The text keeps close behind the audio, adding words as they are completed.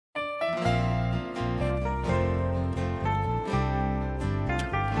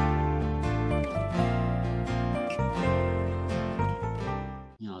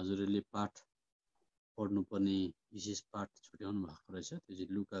पाठ पढ्नुपर्ने विशेष पाठ छुट्याउनु भएको रहेछ। त्यो चाहिँ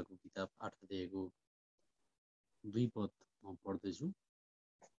लुकाको किताब 8 अध्यायको 2 पद म पढ्दैछु।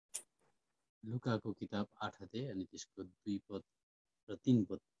 लुकाको किताब 8 अध्याय अनि त्यसको 2 पद र 3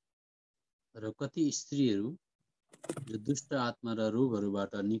 पद। र कति स्त्रीहरू जो दुष्ट आत्मा र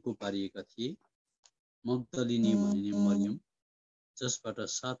रोगहरूबाट निको पारिएका थिए, मग्दलिनी भनिने मरियम, जसबाट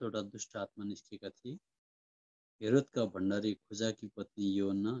 7 वटा दुष्ट आत्मा निस्केका थिए, हेरोदका भण्डारी खुजाकी पत्नी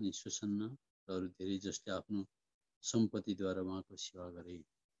योहन्ना अनि सुसन्ना र अरू धेरै जसले आफ्नो सम्पत्तिद्वारा उहाँको सेवा गरे।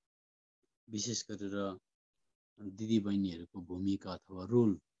 विशेष गरेर दिदीबहिनीहरूको भूमिका अथवा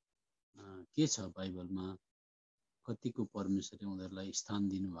रोल के छ बाइबलमा, कतिको परमेश्वरले उनीहरूलाई स्थान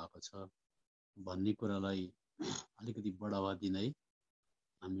दिनुभएको छ भन्ने कुरालाई अलिकति बढावा दिँदै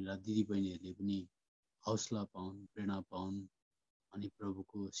हामीलाई दिदीबहिनीहरूले पनि हौसला पाउन्, प्रेरणा पाउन् अनि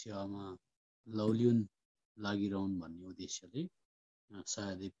प्रभुको सेवामा लौलिउन लागिरहन् भन्ने उद्देश्यले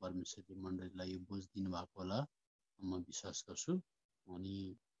सायदै परमेश्वरले मण्डलीलाई यो बोझ दिनुभएको होला म विश्वास गर्छु। अनि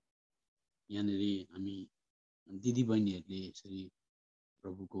यहाँनिर हामी दिदीबहिनीहरूले यसरी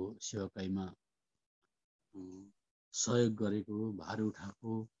प्रभुको सेवाकाईमा सहयोग गरेको, भार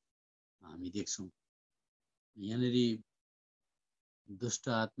उठाएको हामी देख्छौँ। यहाँनिर दुष्ट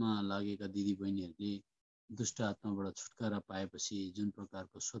आत्मा लागेका दिदीबहिनीहरूले दुष्ट आत्माबाट छुटकारा पाएपछि जुन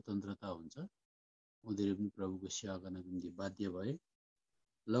प्रकारको स्वतन्त्रता हुन्छ, उनीहरू पनि प्रभुको सेवा गर्नको निम्ति बाध्य भए।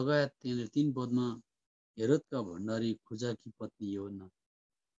 लगायत त्यहाँनिर 3 पदमा हेरोदका भण्डारी खुजाकी पत्नी योहन्ना।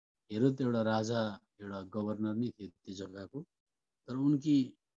 हेरोद एउटा राजा, एउटा गभर्नर नै थियो त्यो जग्गाको, तर उनकी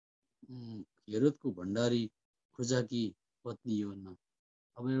हेरोदको भण्डारी खुजाकी पत्नी योहन्ना।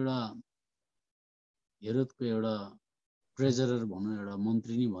 अब एउटा हेरोदको एउटा ट्रेजरर भनौँ, एउटा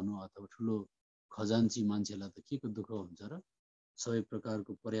मन्त्री नै भनौँ अथवा ठुलो खजान्ची मान्छेलाई त के को दुःख हुन्छ र, सबै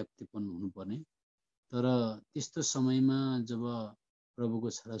प्रकारको पर्याप्तिपन हुनुपर्ने। तर त्यस्तो समयमा जब प्रभुको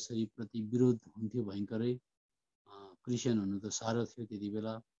छोराछोरीप्रति विरोध हुन्थ्यो भयङ्करै, क्रिस्चियन हुनु त साह्रो थियो त्यति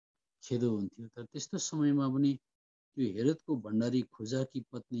बेला, खेदो हुन्थ्यो। तर त्यस्तो समयमा पनि त्यो हेरोदको भण्डारी खुजाकी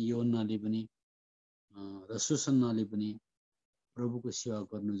पत्नी योहन्नाले पनि र सुसन्नाले पनि प्रभुको सेवा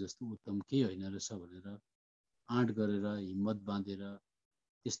गर्नु जस्तो उत्तम केही होइन रहेछ भनेर आँट गरेर हिम्मत बाँधेर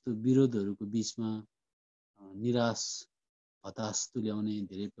त्यस्तो विरोधहरूको बिचमा निराश हताश तुल्याउने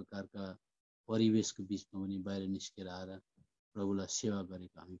धेरै प्रकारका परिवेशको बिचमा पनि बाहिर निस्केर आएर प्रभुलाई सेवा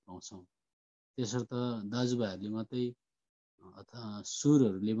गरेको हामी पाउँछौँ। त्यसर्थ दाजुभाइहरूले मात्रै अथवा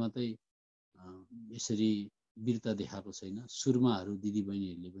सुरहरूले मात्रै यसरी वीरता देखाएको छैन, सुरमाहरू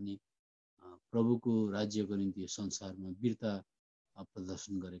दिदीबहिनीहरूले पनि प्रभुको राज्यको निम्ति संसारमा वीरता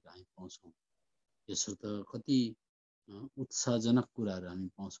प्रदर्शन गरेको हामी पाउँछौँ। यसर्थ कति उत्साहजनक कुराहरू हामी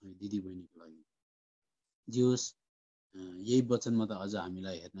पाउँछौँ दिदीबहिनीको लागि। जे होस्, यही वचनमा त अझ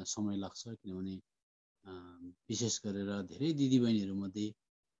हामीलाई हेर्न समय लाग्छ, किनभने विशेष गरेर धेरै दिदीबहिनीहरूमध्ये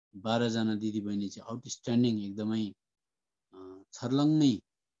 12 जना दिदीबहिनी चाहिँ आउटस्ट्यान्डिङ, एकदमै छर्लङ्गै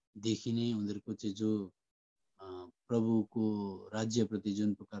देखिने, उनीहरूको चाहिँ जो प्रभुको राज्यप्रति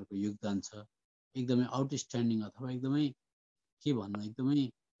जुन प्रकारको योगदान छ एकदमै आउटस्ट्यान्डिङ अथवा एकदमै के भन्नु, एकदमै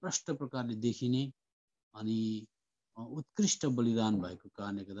प्रष्ट प्रकारले देखिने अनि उत्कृष्ट बलिदान भएको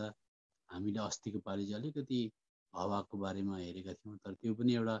कारणले गर्दा हामीले अस्तिको पालि चाहिँ अलिकति हवाको बारेमा हेरेका थियौँ। तर त्यो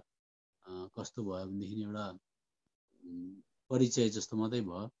पनि एउटा कस्तो भयो भनेदेखि एउटा परिचय जस्तो मात्रै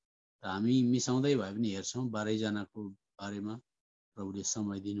भयो। र हामी मिसाउँदै भए पनि हेर्छौँ 12 जनाको बारेमा प्रभुले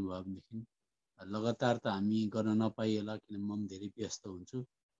समय दिनुभयो भनेदेखि लगातार त हामी गर्न नपाइएला, किन म पनि धेरै व्यस्त हुन्छु।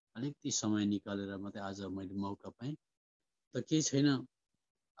 अलिकति समय निकालेर मात्रै आज मैले मौका पाएँ। त केही छैन,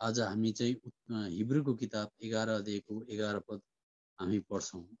 आज हामी चाहिँ हिब्रूको किताब 11 अध्यायको 11 पद हामी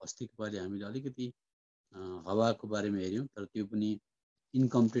पढ्छौँ। अस्तिको पालि हामीले अलिकति हवाको बारेमा हेऱ्यौँ, तर त्यो पनि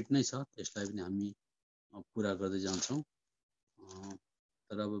इन्कम्प्लिट नै छ, त्यसलाई पनि हामी पुरा गर्दै जान्छौँ।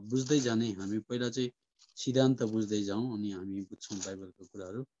 तर अब बुझ्दै जाने, हामी पहिला चाहिँ सिद्धान्त बुझ्दै जाउँ अनि हामी बुझ्छौँ बाइबलको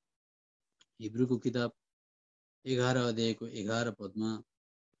कुराहरू। हिब्रूको किताब 11 अध्यायको 11 पदमा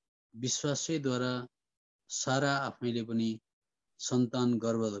विश्वासैद्वारा सारा आफैले पनि सन्तान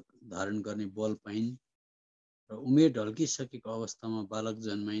गर्भ धारण गर्ने बल पाइन् र उमेर ढल्किसकेको अवस्थामा बालक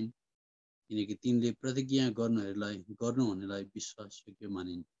जन्माइन्, किनकि तिनले प्रतिज्ञा गर्नुहुनेलाई विश्वासयोग्य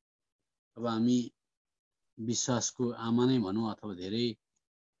मानिन्। अब हामी विश्वासको आमा नै भनौँ अथवा धेरै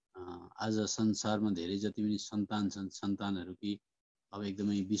आज संसारमा धेरै जति पनि सन्तान छन्, सन्तानहरू कि अब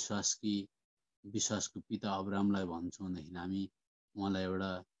एकदमै विश्वासको पिता अब्राहमलाई भन्छौँ भनेदेखि हामी उहाँलाई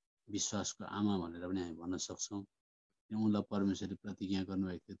एउटा विश्वासको आमा भनेर पनि हामी भन्न सक्छौँ। उनलाई परमेश्वरले प्रतिज्ञा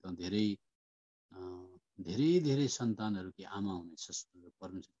गर्नुभएको थियो, त धेरै सन्तानहरूकी आमा हुनेछ भनेर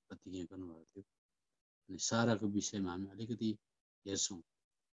परमेश्वरले प्रतिज्ञा गर्नुभएको थियो। अनि साराको विषयमा हामी अलिकति हेर्छौँ।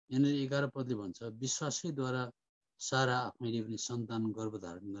 यहाँनिर 11 पदले भन्छ विश्वासैद्वारा सारा आफैले पनि सन्तान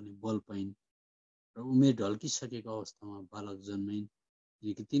गर्भधारण गर्ने बल पाइन् र उमेर ढल्किसकेको अवस्थामा बालक जन्माइन्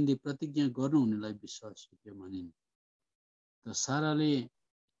किनकि तिनले प्रतिज्ञा गर्नुहुनेलाई विश्वासयोग्य मानिन्। त साराले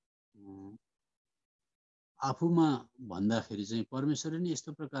आफूमा भन्दाखेरि चाहिँ परमेश्वरले नै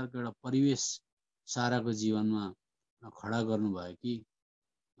यस्तो प्रकारको एउटा परिवेश साराको जीवनमा खडा गर्नुभयो कि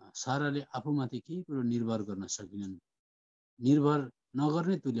साराले आफूमाथि केही कुरो निर्भर गर्न सकिनन्। निर्भर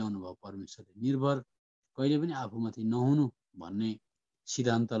नगर्ने तुल्याउनु भयो परमेश्वरले। निर्भर कहिले पनि आफूमाथि नहुनु भन्ने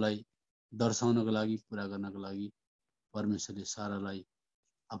सिद्धान्तलाई दर्शाउनको लागि, पुरा गर्नको लागि परमेश्वरले सारालाई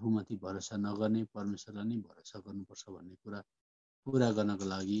आफूमाथि भरोसा नगर्ने, परमेश्वरलाई नै भरोसा गर्नुपर्छ भन्ने कुरा पुरा गर्नको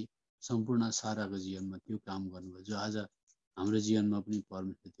लागि सम्पूर्ण साराको जीवनमा त्यो काम गर्नुभयो, जो आज हाम्रो जीवनमा पनि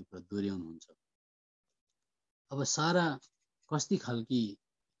परमेश्वरले त्यो कुरा दोहोऱ्याउनुहुन्छ। अब सारा कस्ती खालकी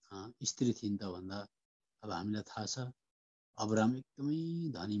स्त्री थिइन् त भन्दा अब हामीलाई थाहा छ अब्राहम एकदमै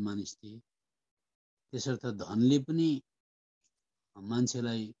धनी मानिस थिए। त्यसर्थ धनले पनि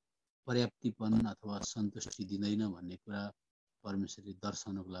मान्छेलाई पर्याप्तिपन अथवा सन्तुष्टि दिँदैन भन्ने कुरा परमेश्वरले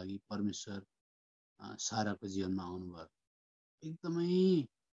दर्शाउनको लागि परमेश्वर साराको जीवनमा आउनुभयो। एकदमै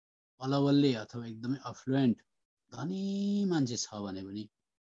अलवल्ले अथवा एकदमै अफ्लुएन्ट धनी मान्छे छ भने पनि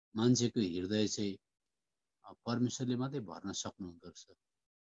मान्छेको हृदय चाहिँ परमेश्वरले मात्रै भर्न सक्नुहुँदो रहेछ।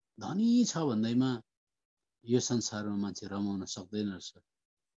 धनी छ भन्दैमा यो संसारमा मान्छे रमाउन सक्दैन रहेछ।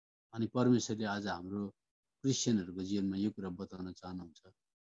 अनि परमेश्वरले आज हाम्रो क्रिस्चियनहरूको जीवनमा यो कुरा बताउन चाहनुहुन्छ।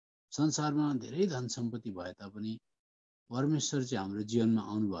 संसारमा धेरै धन सम्पत्ति भए तापनि परमेश्वर चाहिँ हाम्रो जीवनमा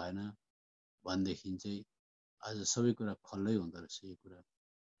आउनु भएन भनेदेखि चाहिँ आज सबै कुरा खल्लै हुँदो रहेछ यो कुरा।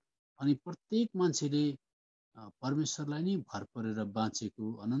 अनि प्रत्येक मान्छेले परमेश्वरलाई नै भर परेर बाँचेको,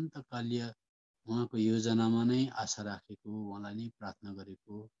 अनन्तकालीय उहाँको योजनामा नै आशा राखेको, उहाँलाई नै प्रार्थना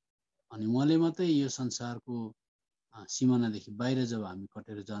गरेको, अनि उहाँले मात्रै यो संसारको सिमानादेखि बाहिर जब हामी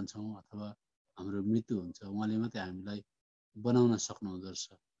कटेर जान्छौँ अथवा हाम्रो मृत्यु हुन्छ उहाँले मात्रै हामीलाई बनाउन सक्नुहुँदो रहेछ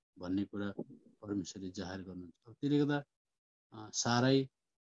भन्ने कुरा परमेश्वरले जाहेर गर्नुहुन्छ। त्यसले गर्दा सारै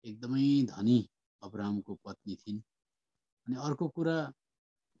एकदमै धनी अब्राहमको पत्नी थिइन्। अनि अर्को कुरा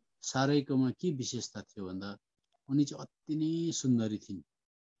सारैकोमा के विशेषता थियो भन्दा उनी चाहिँ अति नै सुन्दरी थिइन्।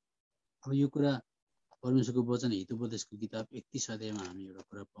 अब यो कुरा परमेश्वरको वचन हितोपदेशको किताब 31 अध्यायमा हामी एउटा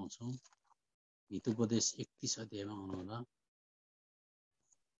कुरा पाउँछौँ। हितोपदेश 31 अध्यायमा आउनुहोला।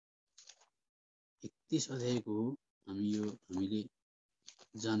 31 अध्यायको हामीले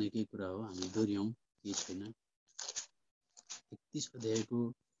जानेकै कुरा हो, हामी दोहोऱ्याउँ केही छैन। 31 अध्यायको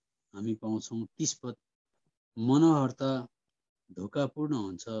हामी पाउँछौँ 30 पद। मनोहरता ढोकापूर्ण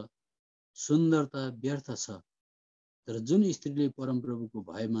हुन्छ, सुन्दरता व्यर्थ छ, तर जुन स्त्रीले परमप्रभुको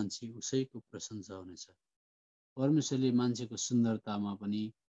भय मान्छे उसैको प्रशंसा हुनेछ। परमेश्वरले मान्छेको सुन्दरतामा पनि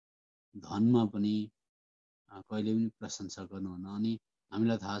धनमा पनि कहिले पनि प्रशंसा गर्नुहुन्न। अनि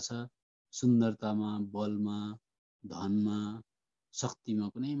हामीलाई थाहा छ सुन्दरतामा, बलमा, धनमा, शक्तिमा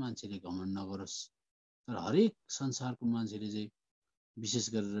कुनै मान्छेले घमण्ड नगरोस्, तर हरेक संसारको मान्छेले चाहिँ विशेष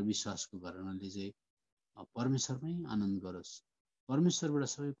गरेर विश्वासको घरनाले चाहिँ परमेश्वरमै आनन्द गरोस्। परमेश्वरबाट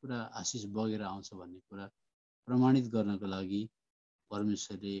सबै कुरा आशिष बगेर आउँछ भन्ने कुरा प्रमाणित गर्नको लागि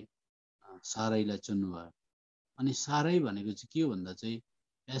परमेश्वरले सारैलाई चुन्नुभयो। अनि सारै भनेको चाहिँ के हो भन्दा चाहिँ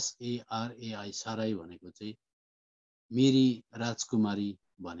SARAI, सारै भनेको चाहिँ मेरी राजकुमारी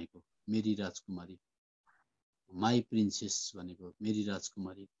भनेको, मेरी राजकुमारी, माई प्रिन्सेस भनेको मेरी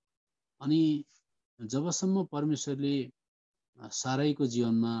राजकुमारी। अनि जबसम्म परमेश्वरले सारैको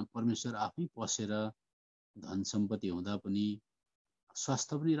जीवनमा परमेश्वर आफै पसेर धन सम्पत्ति हुँदा पनि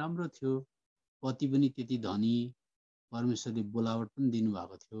स्वास्थ्य पनि राम्रो थियो, पति पनि त्यति धनी, परमेश्वरले बोलावट पनि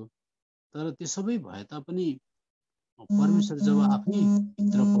दिनुभएको थियो, तर त्यो सबै भए तापनि परमेश्वर जब आफै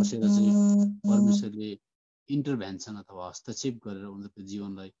भित्र पसेर चाहिँ परमेश्वरले इन्टरभेन्सन अथवा हस्तक्षेप गरेर उनीहरूको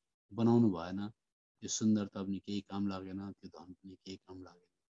जीवनलाई बनाउनु भएन, त्यो सुन्दरता पनि केही काम लागेन, त्यो धन पनि केही काम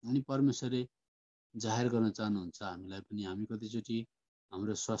लागेन। अनि परमेश्वरले जाहेर गर्न चाहनुहुन्छ हामीलाई पनि। हामी कतिचोटि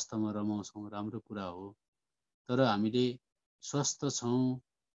हाम्रो स्वास्थ्यमा रमाउँछौँ, राम्रो कुरा हो, तर हामीले स्वस्थ छौँ,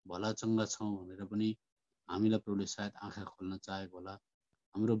 भला चङ्गा छौँ भनेर पनि हामीलाई प्रभुले सायद आँखा खोल्न चाहेको होला।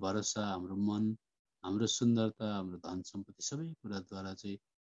 हाम्रो भरोसा, हाम्रो मन, हाम्रो सुन्दरता, हाम्रो धन सम्पत्ति सबै कुराद्वारा चाहिँ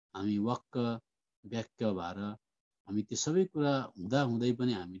हामी वाक्क व्याक्क भएर हामी त्यो सबै कुरा हुँदै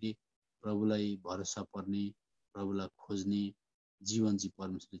पनि हामीले प्रभुलाई भरोसा पर्ने, प्रभुलाई खोज्ने जीवन चाहिँ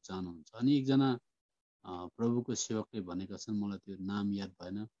परमेश्वरले चाहनुहुन्छ। अनि एकजना प्रभुको सेवकले भनेका छन्, मलाई त्यो नाम याद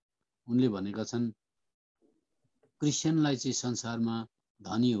भएन, उनले भनेका छन् क्रिस्चियनलाई चाहिँ संसारमा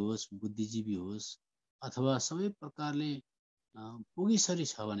धनी होस्, बुद्धिजीवी होस् अथवा सबै प्रकारले पुगेसरी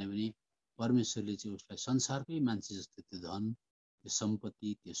छ भने पनि परमेश्वरले चाहिँ उसलाई संसारकै मान्छे जस्तो त्यो धन, त्यो सम्पत्ति,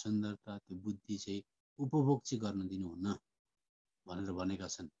 त्यो सुन्दरता, त्यो बुद्धि चाहिँ उपभोग चाहिँ गर्न दिनुहुन्न भनेर भनेका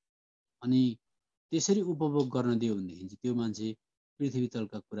छन्। अनि त्यसरी उपभोग गर्न दियो भनेदेखि चाहिँ त्यो मान्छे पृथ्वी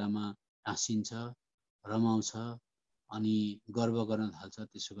तलका कुरामा टाँसिन्छ, रमाउँछ अनि गर्व गर्न थाल्छ।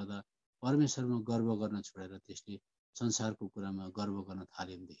 त्यसो गर्दा परमेश्वरमा गर्व गर्न छोडेर त्यसले संसारको कुरामा गर्व गर्न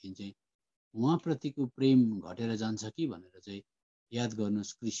थाल्यो भनेदेखि चाहिँ उहाँप्रतिको प्रेम घटेर जान्छ कि भनेर चाहिँ याद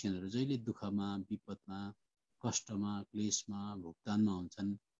गर्नुहोस्। क्रिस्चियनहरू जहिले दुःखमा, विपदमा, कष्टमा, क्लेशमा, भुक्तानमा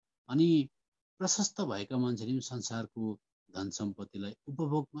हुन्छन् अनि प्रशस्त भएका मान्छेले पनि संसारको धन सम्पत्तिलाई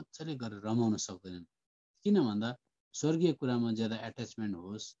उपभोग मजाले गरेर रमाउन सक्दैनन्। किन भन्दा स्वर्गीय कुरामा ज्यादा एट्याचमेन्ट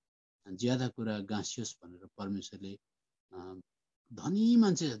होस्, ज्यादा कुरा गाँसियोस् भनेर परमेश्वरले धनी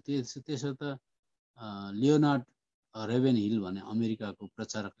मान्छे त्यसो त लियोनार्ड रेभेन हिल भने अमेरिकाको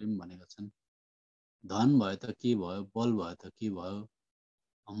प्रचारकले पनि भनेका छन्, धन भयो त के भयो, बल भयो त के भयो,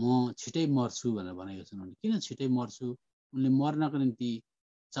 म छिटै मर्छु भनेर भनेका छन्। किन छिटै मर्छु? उनले मर्नको निम्ति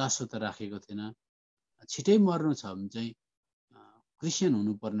चासो त राखेको थिएन। छिटै मर्नु छ भने चाहिँ क्रिस्चियन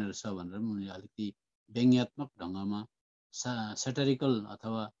हुनुपर्ने रहेछ भनेर उनले अलिकति व्यङ्ग्यात्मक ढङ्गमा सेटरिकल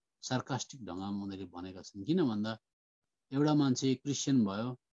अथवा सार्कास्टिक ढङ्गमा उनीहरूले भनेका छन्। किन भन्दा एउटा मान्छे क्रिस्चियन भयो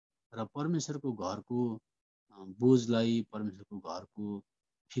र परमेश्वरको घरको बोझलाई, परमेश्वरको घरको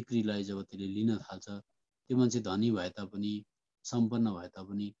फिक्रीलाई जब त्यसले लिन थाल्छ, त्यो मान्छे धनी भए तापनि, सम्पन्न भए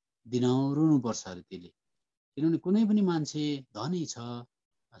तापनि दिनाउरुनुपर्छ अरे त्यसले। किनभने कुनै पनि मान्छे धनी छ,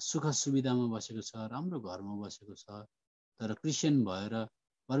 सुख सुविधामा बसेको छ, राम्रो घरमा बसेको छ, तर क्रिस्चियन भएर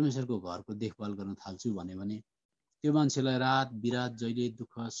परमेश्वरको घरको देखभाल गर्न थाल्छु भने त्यो मान्छेलाई रात बिरात जहिले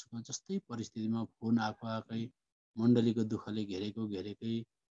दुःख सुख जस्तै परिस्थितिमा फोन आएकै, मण्डलीको दुःखले घेरेकै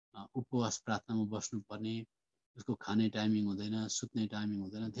उपवास प्रार्थनामा बस्नुपर्ने, उसको खाने टाइमिङ हुँदैन, सुत्ने टाइमिङ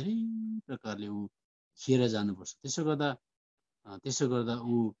हुँदैन, धेरै प्रकारले ऊ खेर जानुपर्छ। त्यसो गर्दा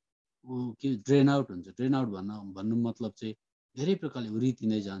ऊ के ड्रेन आउट हुन्छ। ड्रेन आउट भन्नु मतलब चाहिँ धेरै प्रकारले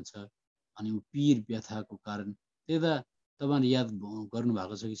उरितिँदै जान्छ अनि ऊ पीर व्यथाको कारण। त्यता तपाईँले याद गर्नु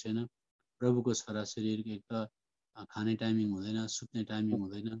भएको छ कि छैन, प्रभुको छोराछोरी एक त खाने टाइमिङ हुँदैन, सुत्ने टाइमिङ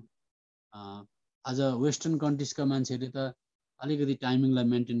हुँदैन। आज वेस्टर्न कन्ट्रिजका मान्छेहरूले त अलिकति टाइमिङलाई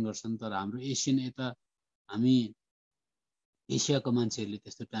मेन्टेन गर्छन्, तर हाम्रो एसियन यता हामी एसियाको मान्छेहरूले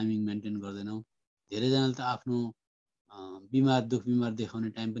त्यस्तो टाइमिङ मेन्टेन गर्दैनौँ। धेरैजनाले त आफ्नो दुख बिमार देखाउने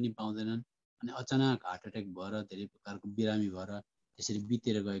टाइम पनि पाउँदैनन् अनि अचानक हार्ट एट्याक भएर धेरै प्रकारको बिरामी भएर त्यसरी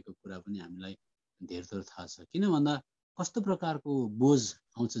बितेर गएको कुरा पनि हामीलाई धेर थोर थाहा छ। किन भन्दा कस्तो प्रकारको बोझ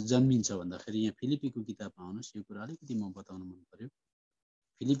आउँछ, जन्मिन्छ भन्दाखेरि यहाँ फिलिपीको किताबमा आउनुहोस्, यो कुरा अलिकति म बताउन मन पर्यो।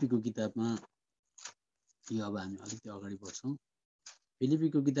 फिलिपीको किताबमा यो अब हामी अलिकति अगाडि बढ्छौँ।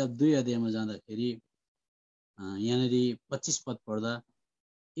 फिलिपीको किताब 2 अध्यायमा जाँदाखेरि यहाँनिर 25 पद पढ्दा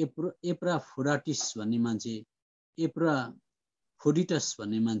एप्राफ्रोडिटस भन्ने मान्छे, एप्राफ्रोडिटस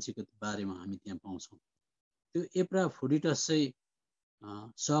भन्ने मान्छेको बारेमा हामी त्यहाँ पाउँछौँ। त्यो एप्राफ्रोडिटस चाहिँ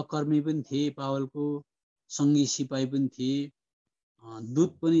सहकर्मी पनि थिए, पावलको सङ्गी सिपाही पनि थिए,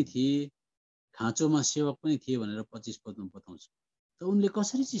 दूत पनि थिए, खाँचोमा सेवक पनि थिए भनेर 25 पदमा बताउँछ। त उनले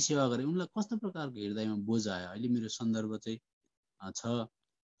कसरी चाहिँ सेवा गरे, उनलाई कस्तो प्रकारको हृदयमा बोझ आयो। अहिले मेरो सन्दर्भ चाहिँ छ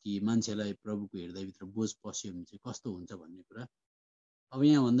कि मान्छेलाई प्रभुको हृदयभित्र बोझ पस्यो भने चाहिँ कस्तो हुन्छ भन्ने कुरा। अब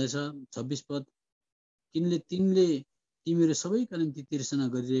यहाँ भन्दैछ 26 पद, तिनले तिमीहरू सबैका निम्ति तिर्सना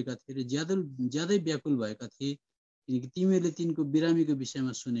गरिरहेका थिए र ज्यादै व्याकुल भएका थिए, किनकि तिमीहरूले तिनको बिरामीको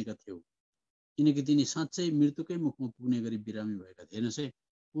विषयमा सुनेका थियौ, किनकि तिनी साँच्चै मृत्युकै मुखमा पुग्ने गरी बिरामी भएका थिए। हेर्नुहोस् है,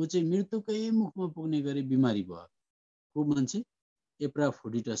 ऊ चाहिँ मृत्युकै मुखमा पुग्ने गरी बिमारी भयो। को मान्छे?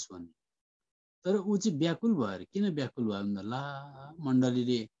 एप्राफ्रोडिटस भन्ने। तर ऊ चाहिँ व्याकुल भयो अरे। किन व्याकुल भयो भन्दा, ला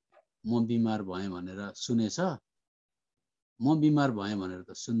मण्डलीले म बिमार भएँ भनेर सुनेछ, म बिमार भएँ भनेर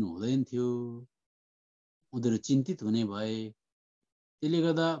त सुन्नु हुँदैन थियो, उनीहरू चिन्तित हुने भए, त्यसले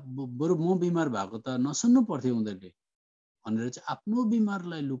गर्दा बरु म बिमार भएको त नसुन्नु पर्थ्यो उनीहरूले भनेर चाहिँ आफ्नो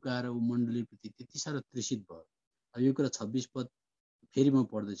बिमारलाई लुकाएर ऊ मण्डलीप्रति त्यति साह्रो तृषित भयो। अब यो कुरा 26 पद फेरि म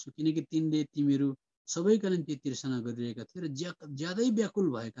पढ्दैछु, किनकि तिमीहरू सबैका निम्ति तिर्सना गरिरहेका थिए र ज्यादै व्याकुल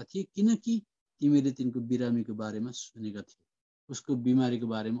भएका थिए, किनकि तिमीहरूले तिनको बिरामीको बारेमा सुनेका थिए, उसको बिमारीको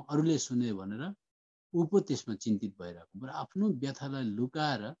बारेमा अरूले सुने भनेर ऊ पो त्यसमा चिन्तित भइरहेको। बरु आफ्नो व्यथालाई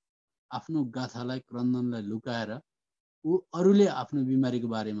लुकाएर, आफ्नो गाथालाई, क्रन्दनलाई लुकाएर ऊ अरूले आफ्नो बिमारीको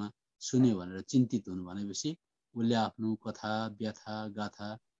बारेमा सुन्यो भनेर चिन्तित हुनु भनेपछि उसले आफ्नो कथा व्यथा गाथा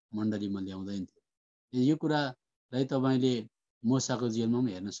मण्डलीमा ल्याउँदैन थियो। यो कुरालाई तपाईँले मोसाको जीवनमा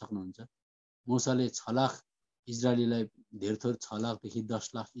पनि हेर्न सक्नुहुन्छ। मोसाले 6 लाख इजरायलीलाई, धेर थोर 6 लाखदेखि 10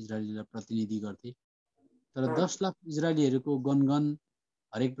 लाख इजरायलीलाई प्रतिनिधि गर्थे। तर 10 लाख इजरायलीहरूको गनगन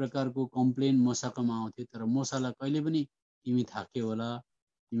हरेक प्रकारको कम्प्लेन मोसाकोमा आउँथ्यो। तर मोसालाई कहिले पनि तिमी थाक्यो होला,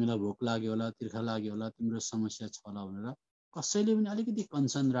 तिमीलाई भोक लाग्यो होला, तिर्खा लाग्यो होला, तिम्रो समस्या छ होला भनेर कसैले पनि अलिकति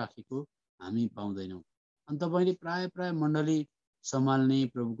कन्सर्न राखेको हामी पाउँदैनौँ। अनि तपाईँले प्राय मण्डली सम्हाल्ने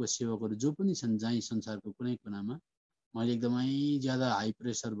प्रभुको सेवकहरू जो पनि छन्, जहीँ संसारको कुनै कुनामा, मैले एकदमै ज्यादा हाई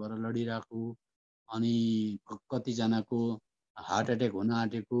प्रेसर भएर लडिरहेको अनि कतिजनाको हार्ट एट्याक हुन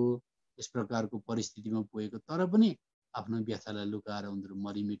आँटेको, यस प्रकारको परिस्थितिमा पुगेको, तर पनि आफ्नो व्यथालाई लुकाएर उनीहरू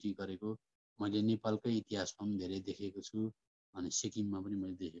मरिमिटी गरेको मैले नेपालकै इतिहासमा पनि धेरै देखेको छु, अनि सिक्किममा पनि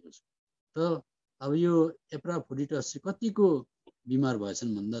मैले देखेको छु। त अब यो एप्राफ्रोडिटस चाहिँ कतिको बिमार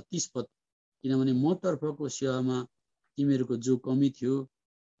भएछन् भन्दा 30 पद, किनभने मतर्फको सेवामा तिमीहरूको जो कमी थियो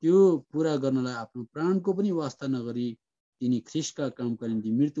त्यो पुरा गर्नलाई आफ्नो प्राणको पनि वास्ता नगरी तिनी ख्रिस्टका कामका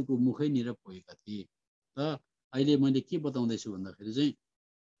निम्ति मृत्युको मुखैनिर पुगेका थिए। त अहिले मैले के बताउँदैछु भन्दाखेरि चाहिँ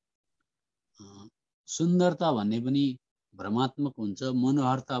सुन्दरता भन्ने पनि भ्रमात्मक हुन्छ,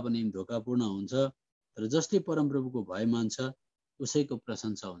 मनोहरता पनि धोकापूर्ण हुन्छ, तर जसले परमप्रभुको भय मान्छ उसैको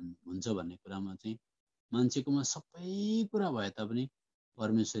प्रशंसा हुन्छ भन्ने कुरामा चाहिँ मान्छेकोमा सबै कुरा भए तापनि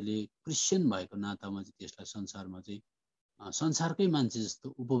परमेश्वरले क्रिस्चियन भएको नातामा चाहिँ त्यसलाई संसारमा चाहिँ संसारकै मान्छे जस्तो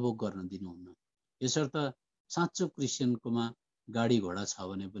उपभोग गर्न दिनुहुन्न। यसर्थ साँचो क्रिस्चियनकोमा गाडी घोडा छ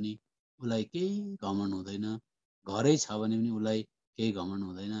भने पनि उसलाई केही घमण्ड हुँदैन, घरै छ भने पनि उसलाई केही घमण्ड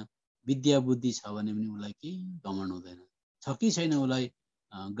हुँदैन, विद्या बुद्धि छ भने पनि उसलाई केही घमण्ड हुँदैन, छ कि छैन उसलाई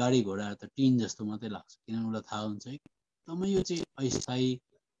गाडी घोडा त टिन जस्तो मात्रै लाग्छ, किनभने उसलाई थाहा हुन्छ एकदमै यो चाहिँ अस्थायी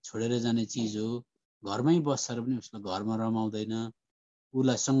छोडेर जाने चिज हो। घरमै बसेर पनि उसलाई घरमा रमाउँदैन,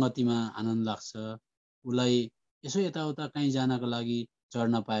 उसलाई सङ्गतिमा आनन्द लाग्छ, उसलाई यसो यताउता कहीँ जानको लागि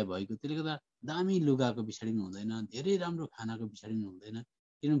चढ्न पाए भएको, त्यसले गर्दा दामी लुगाको पछाडि पनि हुँदैन, धेरै राम्रो खानाको पछाडि पनि हुँदैन,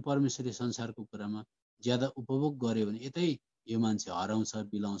 किनभने परमेश्वरले संसारको कुरामा ज्यादा उपभोग गर्यो भने यतै यो मान्छे हराउँछ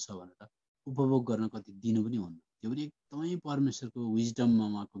बिलाउँछ भनेर उपभोग गर्न कति दिनु पनि हुन्न। त्यो पनि एकदमै परमेश्वरको विजडममा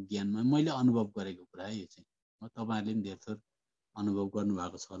उहाँको ज्ञानमा मैले अनुभव गरेको कुरा है। यो चाहिँ तपाईँहरूले पनि धेरथोर अनुभव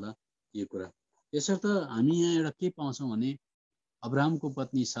गर्नुभएको छ होला यो कुरा। यसर्थ हामी यहाँ एउटा के पाउँछौँ भने अब्राहमको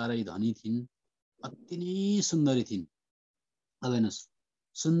पत्नी सारै धनी थिइन्, अति नै सुन्दरी थिइन्। अब हेर्नुहोस्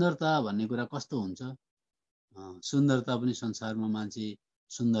सुन्दरता भन्ने कुरा कस्तो हुन्छ, सुन्दरता पनि संसारमा मान्छे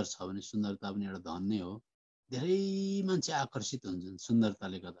सुन्दर छ भने सुन्दरता पनि एउटा धन नै हो, धेरै मान्छे आकर्षित हुन्छन्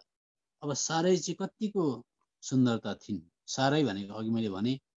सुन्दरताले गर्दा। अब सारै चाहिँ कतिको सुन्दरता थिइन्, सारै भनेको अघि मैले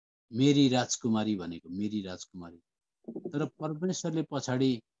भने मेरी राजकुमारी भनेको मेरी राजकुमारी, तर परमेश्वरले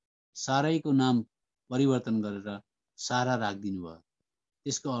पछाडि सारैको नाम परिवर्तन गरेर सारा राखिदिनु भयो।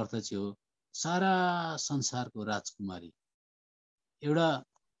 त्यसको अर्थ चाहिँ हो सारा संसारको राजकुमारी। एउटा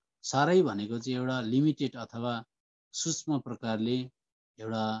सारै भनेको चाहिँ एउटा लिमिटेड अथवा सूक्ष्म प्रकारले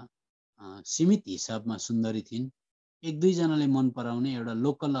एउटा सीमित हिसाबमा सुन्दरी थिइन्, एक दुईजनाले मन पराउने एउटा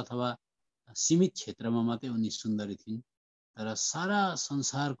लोकल अथवा सीमित क्षेत्रमा मात्रै उनी सुन्दरी थिइन्, तर सारा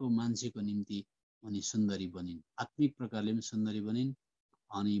संसारको मान्छेको निम्ति उनी सुन्दरी बनिन्, आत्मिक प्रकारले पनि सुन्दरी बनिन्।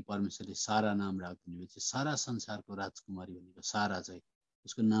 अनि परमेश्वरले सारा नाम राखिदिनु भयो, सारा संसारको राजकुमारी भनेको सारा चाहिँ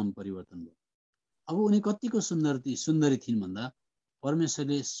उसको नाम परिवर्तन भयो। अब उनी कतिको सुन्दरी थिइन् भन्दा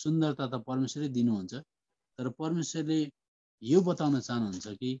परमेश्वरले सुन्दरता त परमेश्वरले दिनुहुन्छ, तर परमेश्वरले यो बताउन चाहनुहुन्छ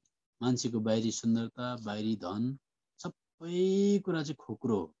कि मान्छेको बाहिरी सुन्दरता बाहिरी धन सबै कुरा चाहिँ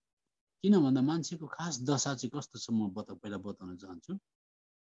खोक्रो हो। किन भन्दा मान्छेको खास दशा चाहिँ कस्तो छ म पहिला बताउन चाहन्छु।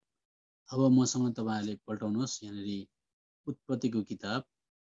 अब मसँग तपाईँहरूले पल्टाउनुहोस् यहाँनिर उत्पत्तिको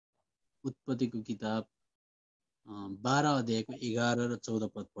किताब 12 अध्यायको 11 र 14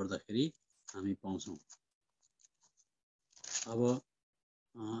 पद पढ्दाखेरि हामी पाउँछौँ। अब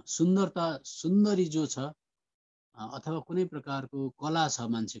सुन्दरी जो छ अथवा कुनै प्रकारको कला छ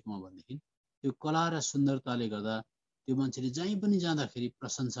मान्छेकोमा भनेदेखि त्यो कला र सुन्दरताले गर्दा त्यो मान्छेले जहीँ पनि जाँदाखेरि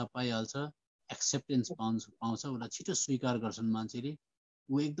प्रशंसा पाइहाल्छ, एक्सेप्टेन्स पाउँछ, उसलाई छिटो स्वीकार गर्छन् मान्छेले।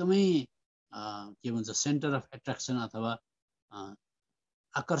 ऊ एकदमै के भन्छ सेन्टर अफ एट्र्याक्सन अथवा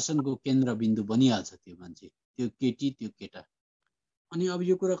आकर्षणको केन्द्रबिन्दु बनिहाल्छ त्यो मान्छे, त्यो केटी त्यो केटा। अनि अब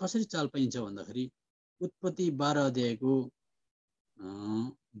यो कुरा कसरी चाल पाइन्छ भन्दाखेरि उत्पत्ति 12 अध्यायको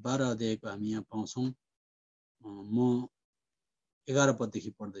हामी यहाँ पाउँछौँ। म 11 पददेखि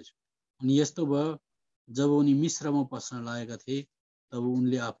पढ्दैछु। अनि यस्तो भयो, जब उनी मिस्रमा पस्न लागेका थिए तब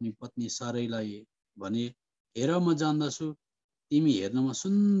उनले आफ्नी पत्नी सारैलाई भने, हेर म जान्दछु तिमी हेर्नमा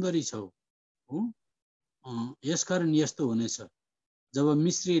सुन्दरी छौ हो, यसकारण यस्तो हुनेछ, जब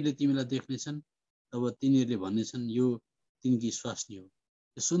मिस्रीहरूले तिमीलाई देख्नेछन् तब तिनीहरूले भन्नेछन् यो तिनकी स्वास्नी हो।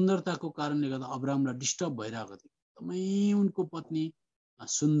 त्यो सुन्दरताको कारणले गर्दा अब्राहमलाई डिस्टर्ब भइरहेको थियो। एकदमै उनको पत्नी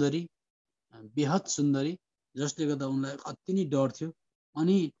सुन्दरी, बेहद सुन्दरी, जसले गर्दा उनलाई अति नै डर थियो।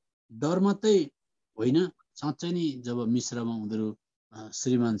 अनि डर मात्रै होइन, साँच्चै नै जब मिस्रमा उनीहरू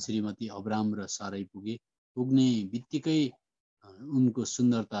श्रीमान श्रीमती अब्राहम र सारै पुग्ने बित्तिकै उनको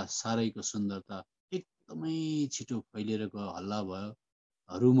सुन्दरता, सारैको सुन्दरता एकदमै छिटो फैलिएर गयो, हल्ला भयो,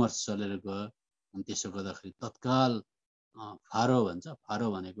 रुमर्स चलेर गयो। अनि त्यसो गर्दाखेरि तत्काल फारो भन्छ, फारो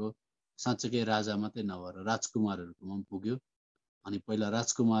भनेको साँच्चै राजा मात्रै नभएर राजकुमारहरूकोमा पुग्यो। अनि पहिला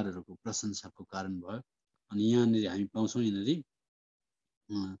राजकुमारहरूको प्रशंसाको कारण भयो। अनि यहाँनिर हामी पाउँछौँ यहाँनिर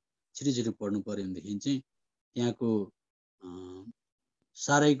छिटो पढ्नु पर्यो भनेदेखि चाहिँ त्यहाँको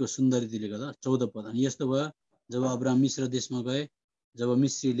साराईको सुन्दरीले गर्दा 14 पद। अनि यस्तो भयो जब अब्राहम मिश्र देशमा गए, जब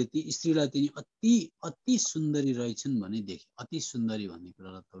मिश्रीले ती स्त्रीलाई तिनी अति सुन्दरी रहेछन् भने देखे। अति सुन्दरी भन्ने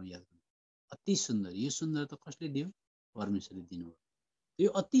कुरालाई तपाईँ याद गर्नु। अति सुन्दरी, यो सुन्दरता कसले दियो? परमेश्वरले दिनुभयो। त्यो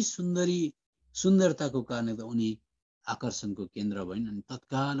अति सुन्दरताको कारणले त उनी आकर्षणको केन्द्र भइन्। अनि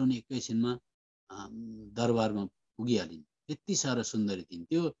तत्काल उनी एकैछिनमा दरबारमा पुगिहालिन्। त्यति साह्रो सुन्दरी थिइन्।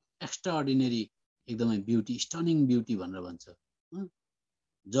 त्यो एक्स्ट्रा अर्डिनेरी एकदमै ब्युटी, स्टनिङ ब्युटी भनेर भन्छ।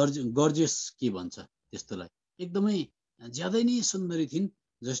 गर्जियस के भन्छ त्यस्तोलाई, एकदमै ज्यादै नै सुन्दरी थिइन्,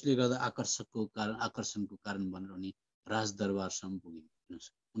 जसले गर्दा आकर्षणको कारण भनेर उनी राजदरबारसम्म पुगिन्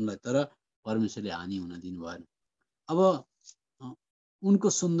उनलाई। तर परमेश्वरले हानि हुन दिनु भएन। अब उनको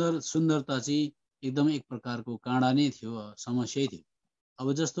सुन्दरता चाहिँ एकदमै एक प्रकारको काँडा नै थियो, समस्या थियो।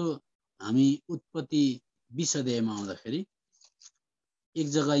 अब जस्तो हामी उत्पत्ति 20 अध्यायमा आउँदाखेरि एक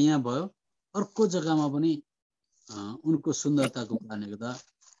जग्गा यहाँ भयो, अर्को जग्गामा पनि उनको सुन्दरताको कारणले गर्दा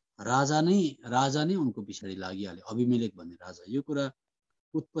राजा नै उनको पछाडि लागिहाल्यो, अभिमेलेक भन्ने राजा। यो कुरा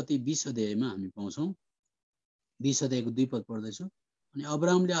उत्पत्ति 20 अध्यायमा हामी पाउँछौँ। 20 अध्यायको 2 पद पढ्दैछु। अनि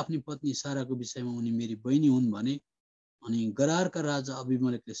अब्राहमले आफ्नी पत्नी साराको विषयमा उनी मेरी बहिनी हुन् भने, अनि गरारका राजा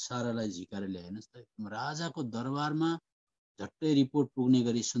अभिमेलेकले सारालाई झिकाएर ल्याएनस् त। राजाको दरबारमा झट्टै रिपोर्ट पुग्ने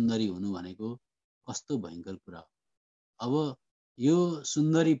गरी सुन्दरी हुनु भनेको कस्तो भयङ्कर कुरा हो। अब यो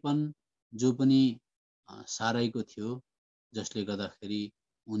सुन्दरीपन जो पनि साराईको थियो, जसले गर्दाखेरि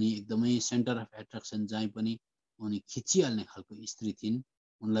उनी एकदमै सेन्टर अफ एट्र्याक्सन जहीँ पनि उनी खिचिहाल्ने खालको स्त्री थिइन्।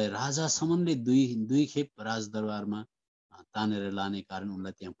 उनलाई राजासम्मले दुई खेप राजदरबारमा तानेर लाने कारण,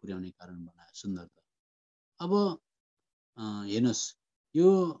 उनलाई त्यहाँ पुर्याउने कारण बनायो सुन्दरता। अब हेर्नुहोस्,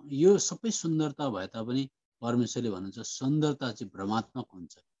 यो सबै सुन्दरता भए तापनि परमेश्वरले भन्नुहुन्छ सुन्दरता चाहिँ भ्रमात्मक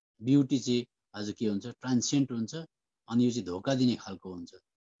हुन्छ, ब्युटी चाहिँ आज के हुन्छ, ट्रान्सिएन्ट हुन्छ, अनि यो चाहिँ धोका दिने खालको हुन्छ।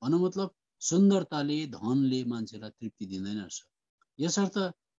 भन्नु मतलब सुन्दरताले, धनले मान्छेलाई तृप्ति दिँदैन रहेछ। यसर्थ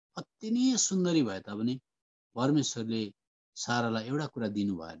अति नै सुन्दरी भए तापनि परमेश्वरले सारालाई एउटा कुरा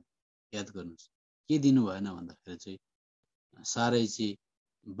दिनु भएन। याद गर्नुहोस्, के दिनु भएन भन्दाखेरि चाहिँ सारै चाहिँ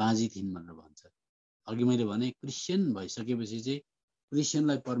बाँझी थिइन् भनेर भन्छ। अघि मैले भने क्रिस्चियन भइसकेपछि चाहिँ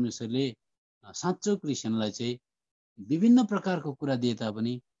क्रिस्चियनलाई परमेश्वरले, साँचो क्रिस्चियनलाई चाहिँ विभिन्न प्रकारको कुरा दिए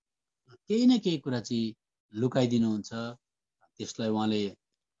तापनि केही न केही कुरा चाहिँ लुकाइदिनुहुन्छ। त्यसलाई उहाँले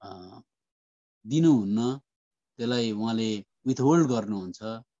दिनुहुन्न, त्यसलाई उहाँले विथहोल्ड गर्नुहुन्छ,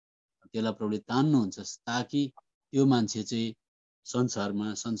 त्यसलाई प्रभुले तान्नुहुन्छ, ताकि त्यो मान्छे चाहिँ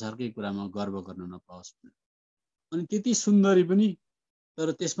संसारकै कुरामा गर्व गर्न नपाओस्। अनि त्यति सुन्दरी पनि,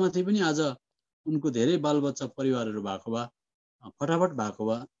 तर त्यसमाथि पनि आज उनको धेरै बालबच्चा परिवारहरू भएको भए, फटाफट भएको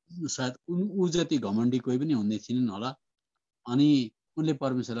भए, सायद ऊ जति घमण्डी कोही पनि हुने थिएनन् होला। अनि उनले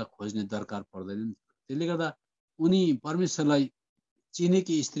परमेश्वरलाई खोज्ने दरकार पर्दैन। त्यसले गर्दा उनी परमेश्वरलाई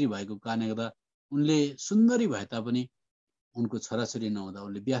चिनेकी स्त्री भएको कारणले गर्दा उनले सुन्दरी भए तापनि उनको छोराछोरी नहुँदा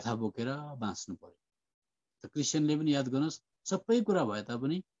उनले व्याथा बोकेर बाँच्नु पर्यो। त क्रिस्चियनले पनि याद गर्नुहोस्, सबै कुरा भए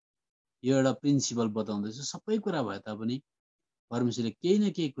तापनि यो एउटा प्रिन्सिपल बताउँदैछु, सबै कुरा भए तापनि परमेश्वरले केही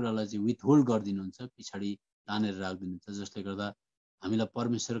न केही कुरालाई चाहिँ विथहोल्ड गरिदिनुहुन्छ, पछाडि तानेर राखिदिनुहुन्छ, जसले गर्दा हामीलाई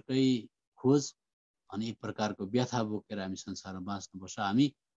परमेश्वरकै खोज अनि एक प्रकारको व्यथा बोकेर हामी संसारमा बाँच्नुपर्छ। हामी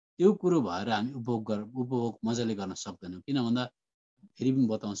त्यो कुरो भएर हामी उपभोग मजाले गर्न सक्दैनौँ। किन भन्दा फेरि पनि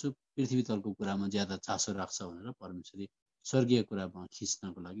बताउँछु, पृथ्वी तलको कुरामा ज्यादा चासो राख्छ भनेर परमेश्वरले स्वर्गीय कुरामा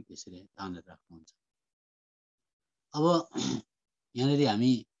खिच्नको लागि त्यसरी तानेर राख्नुहुन्छ। अब यहाँनिर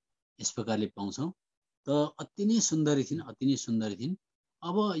हामी यस प्रकारले पाउँछौँ, त अति नै सुन्दरी थिइन्, अति नै सुन्दरी थिइन्।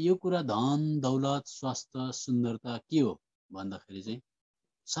 अब यो कुरा धन दौलत स्वास्थ्य सुन्दरता के हो भन्दाखेरि चाहिँ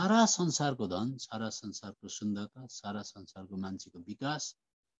सारा संसारको धन, सारा संसारको सुन्दरता, सारा संसारको मान्छेको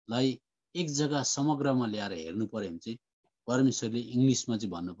विकासलाई एक जग्गा समग्रमा ल्याएर हेर्नु पर्यो भने चाहिँ परमेश्वरले इङ्ग्लिसमा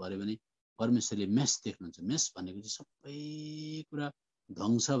चाहिँ भन्नु पर्यो भने परमेश्वरले मेस देख्नुहुन्छ। मेस भनेको चाहिँ सबै कुरा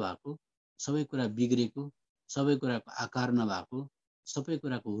ध्वंस भएको, सबै कुरा बिग्रेको, सबै कुराको आकार नभएको, सबै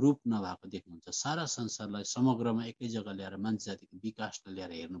कुराको रूप नभएको देख्नुहुन्छ। सारा संसारलाई समग्रमा एकै जग्गा ल्याएर मान्छे जातिको विकासलाई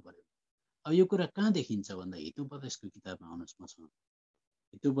ल्याएर हेर्नु पर्यो। अब यो कुरा कहाँ देखिन्छ भन्दा हितोपदेशको किताबमा आउनुहोस् मसँग।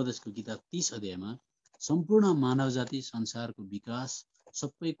 हितोपदेशको किताब 30 अध्यायमा सम्पूर्ण मानव जाति संसारको विकास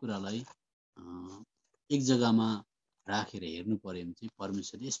सबै कुरालाई एक जग्गामा राखेर हेर्नु पर्यो भने चाहिँ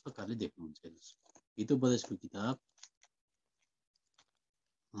परमेश्वरले यस प्रकारले देख्नुहुन्छ। हितोपदेशको किताब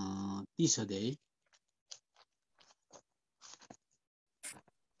 30 अध्याय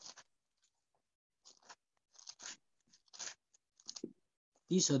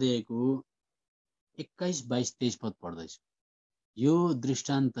 30 अध्यायको 21, 22, 23 पद पढ्दैछु। यो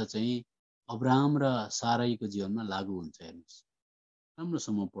दृष्टान्त चाहिँ अब्राहम र साराईको जीवनमा लागू हुन्छ। हेर्नुहोस्,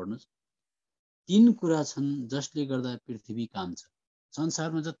 राम्रोसँग पढ्नुहोस्। 3 कुरा छन् जसले गर्दा पृथ्वी कान्छ,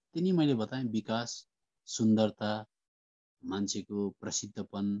 संसारमा जति नै मैले बताएँ विकास, सुन्दरता, मान्छेको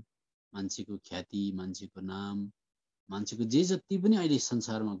प्रसिद्धपन, मान्छेको ख्याति, मान्छेको नाम, मान्छेको जे जति पनि अहिले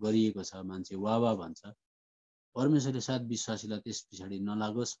संसारमा गरिएको छ, मान्छे वाह भन्छ। परमेश्वरले सायद विश्वासीलाई त्यस पछाडि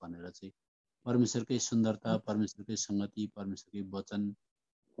नलागोस् भनेर चाहिँ परमेश्वरकै सुन्दरता, परमेश्वरकै संगति, परमेश्वरकै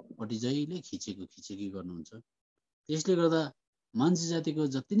वचनपट्टि जहिले खिचेकी गर्नुहुन्छ। त्यसले गर्दा मान्छे जातिको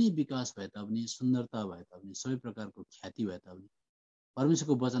जति नै विकास भए तापनि, सुन्दरता भए तापनि, सबै प्रकारको ख्याति भए तापनि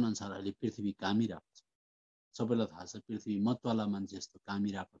परमेश्वरको वचन अनुसार अहिले पृथ्वी कामिरहेको छ। सबैलाई थाहा छ पृथ्वी मतवाला मान्छे जस्तो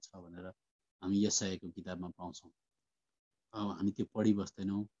कामिरहेको छ भनेर हामी यशायाको किताबमा पाउँछौँ। हामी त्यो पढि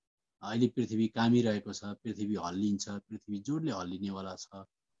बस्दैनौँ। अहिले पृथ्वी कामिरहेको छ, पृथ्वी हल्लिन्छ, पृथ्वी जोडले हल्लिनेवाला छ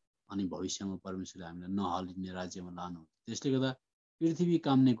अनि भविष्यमा परमेश्वरले हामीलाई नहल्लिने राज्यमा लानुहुन्छ। त्यसले गर्दा पृथ्वी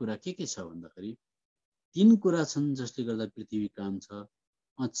काम्ने कुरा के छ भन्दाखेरि 3 कुरा छन् जसले गर्दा पृथ्वी काम्छ,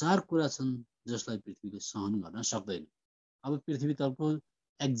 4 कुरा छन् जसलाई पृथ्वीले सहन गर्न सक्दैन। अब पृथ्वी तलको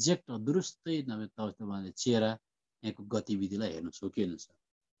एक्ज्याक्ट दुरुस्तै नभए तपाईँले चेहरा यहाँको गतिविधिलाई हेर्नु सकिन्छ।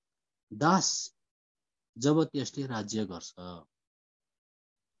 दास जब त्यसले राज्य गर्छ,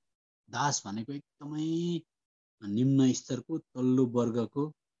 दास भनेको एकदमै निम्न स्तरको तल्लो वर्गको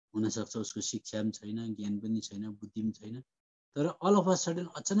हुनसक्छ, उसको शिक्षा पनि छैन, ज्ञान पनि छैन, बुद्धि पनि छैन, तर अल अफ अ सडन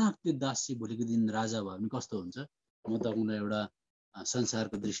अचानक त्यो दास चाहिँ भोलिको दिन राजा भयो भने कस्तो हुन्छ? म तपाईँलाई एउटा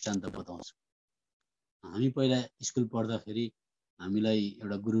संसारको दृष्टान्त बताउँछु। हामी पहिला स्कुल पढ्दाखेरि हामीलाई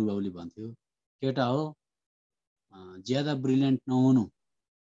एउटा गुरुबाउले भन्थ्यो, केटा हो ज्यादा ब्रिलियन्ट नहुनु।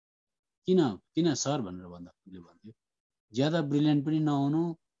 किन सर भनेर भन्दा उसले भन्थ्यो, ज्यादा ब्रिलियन्ट पनि नहुनु,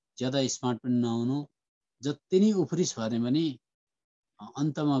 ज्यादा स्मार्ट पनि नहुनु, जति नै उफ्रिस भने पनि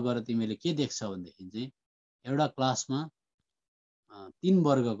अन्तमा गएर तिमीले के देख्छ भनेदेखि चाहिँ एउटा क्लासमा 3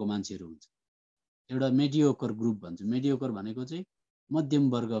 वर्गको मान्छेहरू हुन्छ। एउटा मेडियोकर ग्रुप भन्छ। मेडियोकर भनेको चाहिँ मध्यम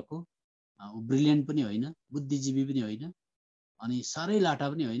वर्गको, ब्रिलियन्ट पनि होइन, बुद्धिजीवी पनि होइन, अनि साह्रै लाटा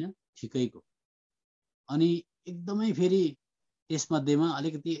पनि होइन, ठिकैको। अनि एकदमै फेरि त्यसमध्येमा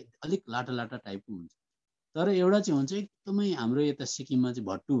अलिक लाटा टाइपको हुन्छ। तर एउटा चाहिँ हुन्छ एकदमै, हाम्रो यता सिक्किममा चाहिँ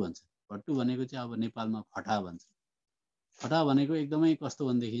भट्टु भन्छ। भट्टु भनेको चाहिँ अब नेपालमा फटा भन्छ। फटा भनेको एकदमै कस्तो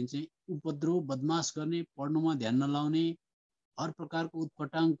भनेदेखि चाहिँ उपद्रो, बदमास गर्ने, पढ्नुमा ध्यान नलाउने, हर प्रकारको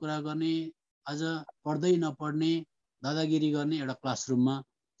उटपटाङ कुरा गर्ने, आज पढ्दै नपढ्ने, दादागिरी गर्ने एउटा क्लासरुममा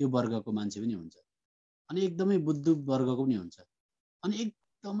त्यो वर्गको मान्छे पनि हुन्छ। अनि एकदमै बुद्धु वर्गको पनि हुन्छ, अनि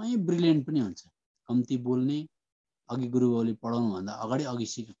एकदमै ब्रिलियन्ट पनि हुन्छ। कम्ती बोल्ने, अघि गुरुबाउले पढाउनुभन्दा अगाडि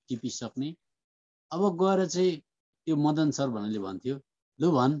टिपिसक्ने। अब गएर चाहिँ त्यो मदन सर भन्नेले भन्थ्यो,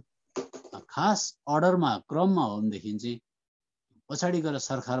 लु भन् खास अर्डरमा क्रममा हो भनेदेखि चाहिँ पछाडि गएर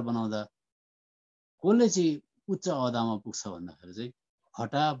सरकार बनाउँदा कसले चाहिँ उच्च अहदामा पुग्छ भन्दाखेरि चाहिँ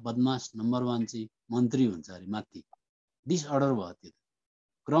फटा बदमास नम्बर 1 चाहिँ मन्त्री हुन्छ अरे माथि। डिसअर्डर भयो, त्यो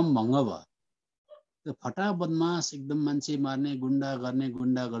क्रम भङ्ग भयो। त्यो फटा बदमास एकदम मान्छे मार्ने,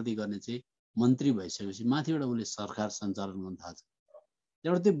 गुन्डागर्दी गर्ने चाहिँ मन्त्री भइसकेपछि माथिबाट उसले सरकार सञ्चालन गर्न थाल्छ।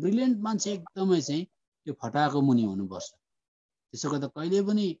 त्यहाँबाट त्यो ब्रिलियन्ट मान्छे एकदमै चाहिँ त्यो फटाको मुनि हुनुपर्छ। त्यसो गर्दा कहिले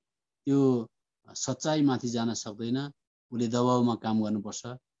पनि त्यो सच्चाइ माथि जान सक्दैन, उसले दबाउमा काम गर्नुपर्छ।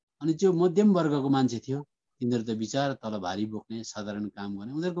 अनि त्यो मध्यम वर्गको मान्छे थियो, तिनीहरू त विचार तल भारी बोक्ने, साधारण काम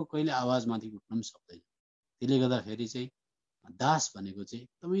गर्ने, उनीहरूको कहिले आवाज माथि उठ्न पनि सक्दैन। त्यसले गर्दाखेरि चाहिँ दास भनेको चाहिँ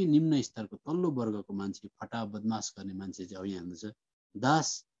एकदमै निम्न स्तरको तल्लो वर्गको मान्छे, फटा बदमास गर्ने मान्छे चाहिँ अब यहाँ हुँदछ दास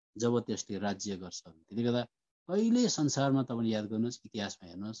जब त्यसले राज्य गर्छ। त्यसले गर्दा कहिले संसारमा तपाईँले याद गर्नुहोस्, इतिहासमा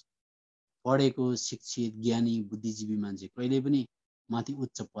हेर्नुहोस्, पढेको, शिक्षित, ज्ञानी, बुद्धिजीवी मान्छे कहिले पनि माथि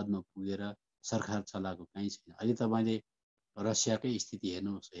उच्च पदमा पुगेर सरकार चलाएको कहीँ छैन। अहिले तपाईँले रसियाकै स्थिति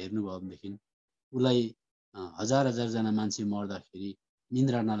हेर्नुभयो भनेदेखि उसलाई हजार-हजारजना मान्छे मर्दाखेरि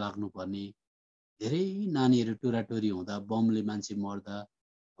निन्द्रा नलाग्नुपर्ने, धेरै नानीहरू टोराटोरी हुँदा, बमले मान्छे मर्दा,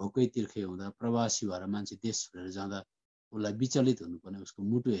 भोकै तिर्खे हुँदा, प्रवासी भएर मान्छे देश छोडेर जाँदा उसलाई विचलित हुनुपर्ने, उसको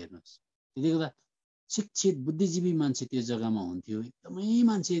मुटु हेर्नुहोस्। त्यसले गर्दा शिक्षित बुद्धिजीवी मान्छे त्यो जग्गामा हुन्थ्यो, एकदमै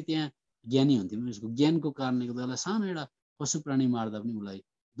मान्छे त्यहाँ ज्ञानी हुन्थ्यो। उसको ज्ञानको कारणले गर्दा उसलाई सानो एउटा पशु प्राणी मार्दा पनि उसलाई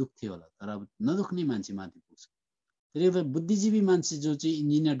दुख्थ्यो होला, तर अब नदुख्ने मान्छे माथि पुग्छ। त्यसले गर्दा बुद्धिजीवी मान्छे जो चाहिँ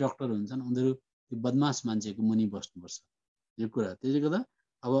इन्जिनियर, डक्टर हुन्छन्, उनीहरू त्यो बदमास मान्छेको मुनि बस्नुपर्छ, यो कुरा। त्यसले गर्दा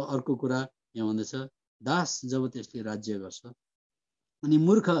अब अर्को कुरा यहाँ भन्दैछ, दास जब त्यसले राज्य गर्छ, अनि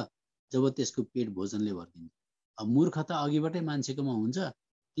मूर्ख जब त्यसको पेट भोजनले भरिदिन्छ। अब मूर्ख त अघिबाटै मान्छेकोमा हुन्छ,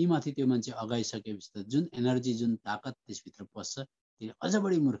 ती माथि त्यो मान्छे अगाइसकेपछि त जुन एनर्जी, जुन ताकत त्यसभित्र पस्छ, त्यसले अझ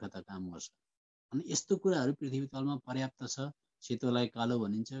बढी मूर्खता काम गर्छ। अनि यस्तो कुराहरू पृथ्वी तलमा पर्याप्त छ। सेतोलाई कालो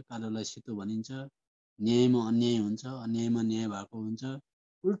भनिन्छ, कालोलाई सेतो भनिन्छ, न्यायमा अन्याय हुन्छ, अन्यायमा न्याय भएको हुन्छ,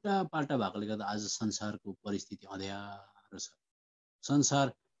 उल्टा पाल्टा भएकोले गर्दा आज संसारको परिस्थिति अँध्यारो छ।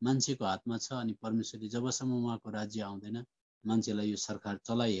 संसार मान्छेको हातमा छ, अनि परमेश्वरले जबसम्म उहाँको राज्य आउँदैन मान्छेलाई यो सरकार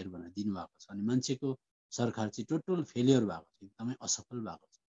चलाइहेर भनेर दिनुभएको छ। अनि मान्छेको सरकार चाहिँ टोटल फेलियर भएको छ, एकदमै असफल भएको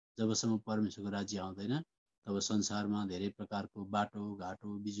छ। जबसम्म परमेश्वरको राज्य आउँदैन तब संसारमा धेरै प्रकारको बाटो घाटो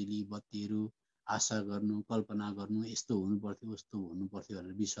बिजुली बत्तीहरू आशा गर्नु कल्पना गर्नु यस्तो हुनुपर्थ्यो उस्तो हुनुपर्थ्यो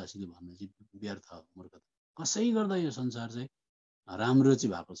भनेर विश्वासीले भन्नु चाहिँ व्यर्थ हो, मूर्खता। कसै गर्दा यो संसार चाहिँ राम्रो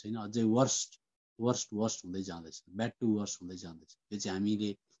चाहिँ भएको छैन, अझै वर्स्ट हुँदै जाँदैछ, ब्याड टु वर्स्ट हुँदै जाँदैछ। यो चाहिँ हामीले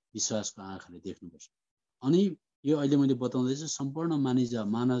विश्वासको आँखाले देख्नुपर्छ। अनि यो अहिले मैले बताउँदैछु सम्पूर्ण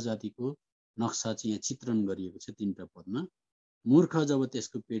मानव जातिको नक्सा चाहिँ यहाँ चित्रण गरिएको छ 3 पदमा। मूर्ख जब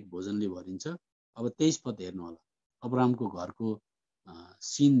त्यसको पेट भोजनले भरिन्छ। अब 23 पद हेर्नु होला, अब्राहमको घरको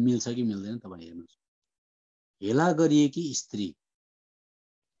सिन मिल्छ कि मिल्दैन तपाईँ हेर्नुहोस्। हेला गरिएकी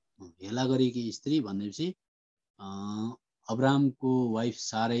स्त्री भनेपछि अब्राहमको वाइफ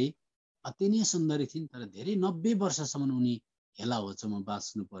सारै अति नै सुन्दरी थिइन्, तर धेरै 90 वर्षसम्म उनी हेला होचोमा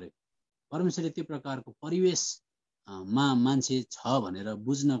बाँच्नु पर्यो। परमेश्वरले त्यो प्रकारको परिवेशमा मान्छे छ भनेर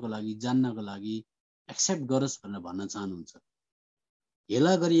बुझ्नको लागि जान्नको लागि एक्सेप्ट गरोस् भनेर भन्न चाहनुहुन्छ।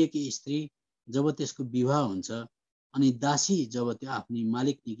 हेला गरिएकी स्त्री जब त्यसको विवाह हुन्छ अनि दासी जब त्यो आफ्नी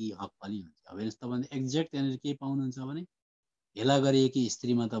मालिकनीकी हकपाली हुन्छ। अब हेर्नुहोस् तपाईँले एक्ज्याक्ट यहाँनिर के पाउनुहुन्छ भने हेला गरिएकी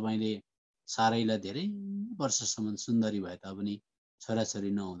स्त्रीमा तपाईँले सारैलाई धेरै वर्षसम्म सुन्दरी भए तापनि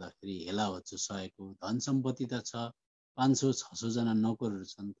छोराछोरी नहुँदाखेरि हेला होचो सहेको, धन सम्पत्ति त छ, 500-600 जना नोकरहरू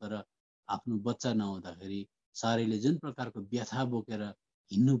छन्, तर आफ्नो बच्चा नहुँदाखेरि सारैले जुन प्रकारको व्यथा बोकेर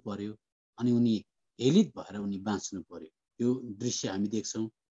हिँड्नु पर्यो अनि उनी हेलित भएर उनी बाँच्नु पर्यो। त्यो दृश्य हामी देख्छौँ।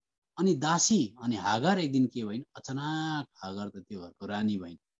 अनि दासी अनि हागार एक दिन के भइन्, अचानक हागार त त्यो घरको रानी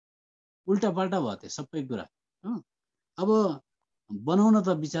भइन्। उल्टा पाल्टा भयो त्यो सबै कुरा। अब बनाउन त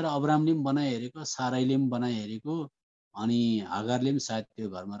बिचरा अब्रामले पनि बनाइहेरेको, साराईले पनि बनाइहेरेको, अनि हागारले पनि सायद त्यो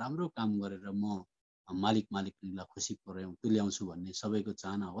घरमा राम्रो काम गरेर म मालिकनीलाई खुसी तुल्याउँछु भन्ने सबैको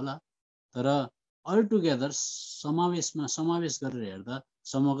चाहना होला। तर अल टुगेदर समावेश गरेर हेर्दा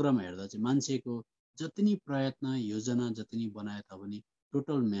समग्रमा हेर्दा चाहिँ मान्छेको जति नै प्रयत्न योजना जति नै बनाए तापनि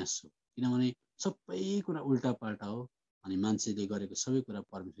टोटल मेस हो, किनभने सबै कुरा उल्टा पाल्टा हो। अनि मान्छेले गरेको सबै कुरा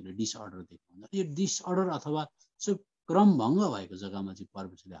परमेश्वरले डिसअर्डर दिएको हुन्छ। यो डिसअर्डर अथवा क्रम भङ्ग भएको जग्गामा चाहिँ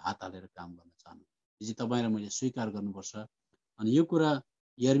परमेश्वरले हात हालेर काम गर्न चाहनु, यो चाहिँ तपाईँ र मैले स्वीकार गर्नुपर्छ। अनि यो कुरा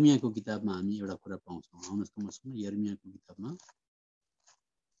यर्मियाको किताबमा हामी एउटा कुरा पाउँछौँ। आउनुहोस् त मसँग यर्मियाको किताब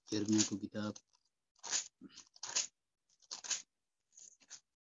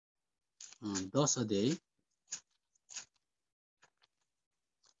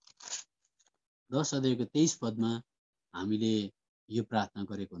 10 अध्यायको 23 पदमा हामीले यो प्रार्थना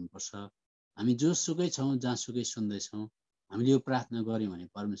गरेको हुनुपर्छ। हामी जोसुकै छौँ, जहाँसुकै सुन्दैछौँ, हामीले यो प्रार्थना गऱ्यौँ भने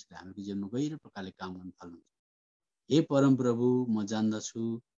परमेश्वरले हाम्रो जीवनमा गहिरो प्रकारले काम गर्न थाल्नुहुन्छ। हे परमप्रभु, म जान्दछु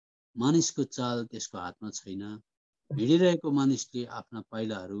मानिसको चाल त्यसको हातमा छैन, हिँडिरहेको मानिसले आफ्ना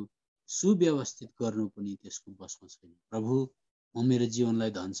पाइलाहरू सुव्यवस्थित गर्नु पनि त्यसको बसमा छैन। प्रभु, म मेरो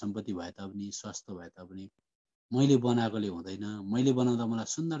जीवनलाई धन सम्पत्ति भए तापनि स्वास्थ्य भए तापनि मैले बनाएकोले हुँदैन। मैले बनाउँदा मलाई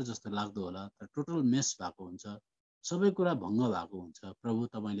सुन्दर जस्तो लाग्दो होला, तर टोटल मेस भएको हुन्छ, सबै कुरा भङ्ग भएको हुन्छ। प्रभु,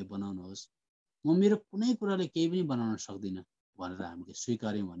 तपाईँले बनाउनुहोस्, म मेरो कुनै कुराले केही पनि बनाउन सक्दिनँ भनेर हामीले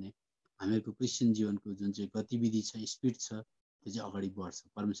स्वीकार्यौँ भने हामीहरूको क्रिस्चियन जीवनको जुन चाहिँ गतिविधि छ, स्पिड छ, त्यो चाहिँ अगाडि बढ्छ।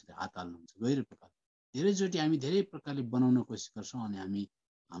 परमेश्वरले हात हाल्नुहुन्छ गहिरो प्रकार। धेरैचोटि हामी धेरै प्रकारले बनाउन कोसिस गर्छौँ अनि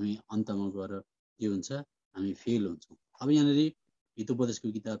हामी अन्तमा गएर के हुन्छ, हामी फेल हुन्छौँ। अब यहाँनिर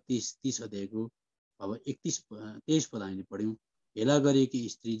हितोपदेशको किताब 30 अध्यायको अब 23 पद हामीले पढ्यौँ। हेला गरिएकी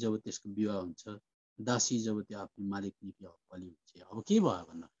स्त्री जब त्यसको विवाह हुन्छ, दासी जब त्यो आफ्नो मालिकनीकी हकपाली हुन्छ। अब के भयो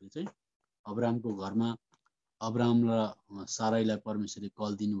भन्दाखेरि चाहिँ अब्राहमको घरमा अब्राहम र साराईलाई परमेश्वरले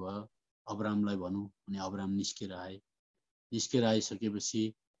कल दिनुभयो, अब्राहमलाई भनौँ, अनि अब्राहम निस्केर आइसकेपछि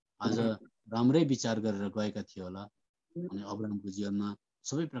आज राम्रै विचार गरेर गएका थियो होला, अनि अब्राहमको जीवनमा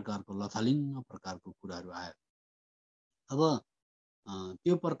सबै प्रकारको लथालिङ्ग प्रकारको कुराहरू आयो। अब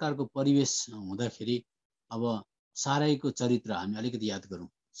त्यो प्रकारको परिवेश हुँदाखेरि अब साराईको चरित्र हामी अलिकति याद गरौँ।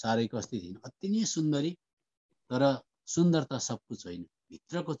 साराई कस्ती थिइन्, अति नै सुन्दरी, तर सुन्दरता सब कुछ होइन।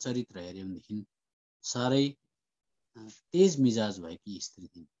 भित्रको चरित्र हेऱ्यौँ भनेदेखि साराई तेज मिजाज भएकी स्त्री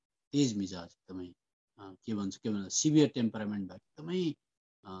थिइन्। तेज मिजाज एकदमै के भन्छ सिभियर टेम्परामेन्ट भएको एकदमै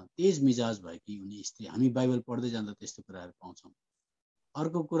तेज मिजाज भएकी उनी स्त्री। हामी बाइबल पढ्दै जाँदा त्यस्तो कुराहरू पाउँछौँ।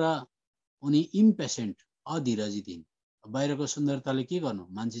 अर्को कुरा, उनी इम्पेसेन्ट अधीरजी थिइन्। बाहिरको सुन्दरताले के गर्नु,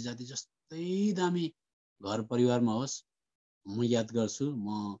 मान्छे जाति जस्तै दामी घर परिवारमा होस्। म याद गर्छु,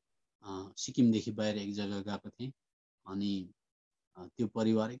 म सिक्किमदेखि बाहिर एक जग्गा गएको थिएँ, अनि त्यो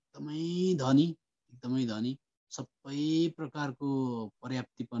परिवार एकदमै धनी, सबै प्रकारको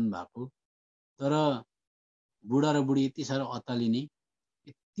पर्याप्तिपन भएको, तर बुढा र बुढी यति साह्रो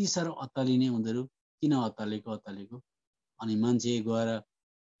अत्तालिने उनीहरू। किन अत्तालेको अनि मान्छे गएर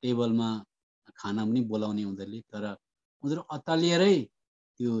टेबलमा खाना पनि बोलाउने उनीहरूले, तर उनीहरू अत्तालिएरै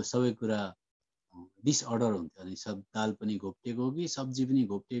त्यो सबै कुरा डिसअर्डर हुन्थ्यो। अनि सब दाल पनि घोप्टिएको हो कि सब्जी पनि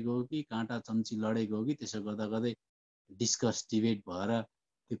घोप्टिएको हो कि काँटा चम्ची लडेको हो कि त्यसो गर्दा गर्दै डिस्कस डिबेट भएर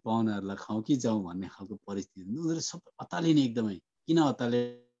त्यो पाहुनाहरूलाई खाउँ कि जाउँ भन्ने खालको परिस्थिति उनीहरू सब अतालिने एकदमै किन अताले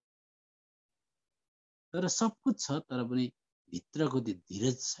तर सब कुछ छ तर पनि भित्रको त्यो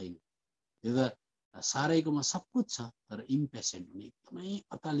धीरज छैन। त्यो त सारैकोमा सब कुछ छ तर इम्पेसेन्ट हुने एकदमै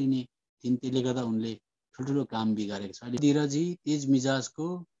अतालिने थिइन्। त्यसले गर्दा उनले ठुल्ठुलो काम बिगारेको छ। अहिले धीरजी तेज मिजाजको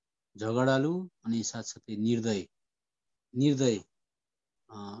झगडालु अनि साथसाथै निर्दय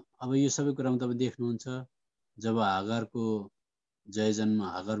अब यो सबै कुरामा तपाईँ देख्नुहुन्छ जब हागारको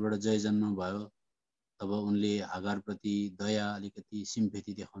हागारबाट जय जन्म भयो तब उनले हागारप्रति दया अलिकति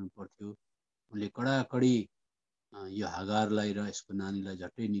सिम्पेथी देखाउनु पर्थ्यो। उनले कडाकडी यो हागारलाई र यसको नानीलाई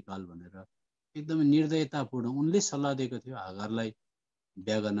झट्टै निकाल भनेर एकदमै निर्दयतापूर्ण उनले सल्लाह दिएको थियो हागारलाई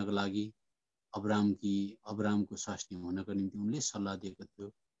बिहा गर्नको लागि अब्रामको स्वास्नी हुनको निम्ति उनले सल्लाह दिएको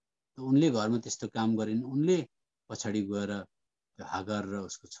थियो। उनले घरमा त्यस्तो काम गरिन्। उनले पछाडि गएर त्यो हागार र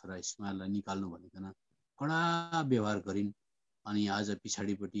उसको छोरा इस्माइललाई निकाल्नु भनिकन कडा व्यवहार गरिन्। अनि आज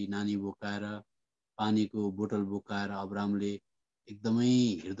पछाडिपट्टि नानी बोकाएर पानीको बोतल बोकाएर अब्रामले एकदमै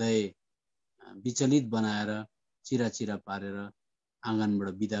हृदय विचलित बनाएर चिरा पारेर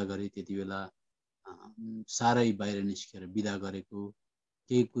आँगनबाट बिदा गरे। त्यति बेला सारै बाहिर निस्केर बिदा गरेको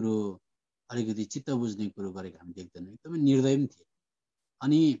केही कुरो अलिकति चित्त बुझ्ने कुरो गरेको हामी देख्दैनौँ। एकदमै निर्दय पनि थिए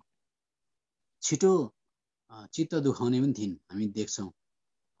अनि छिटो चित्त दुखाउने पनि थिइन् हामी देख्छौँ।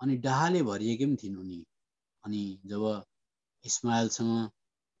 अनि डाहाले भरिएकी पनि थिइन् उनी। अनि जब इस्माइलसँग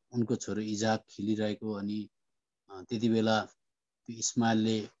उनको छोरो इजाक खेलिरहेको अनि त्यति बेला त्यो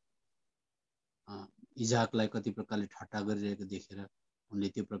इस्माइलले इजाकलाई कति प्रकारले ठट्टा गरिरहेको देखेर उनले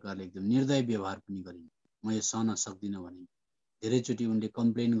त्यो प्रकारले एकदम निर्दय व्यवहार पनि गरिन्। म यो सहन सक्दिनँ भने धेरैचोटि उनले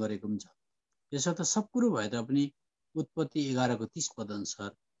कम्प्लेन गरेको पनि छ। त्यसो त सब कुरो भए तापनि उत्पत्ति 11 को 30 पद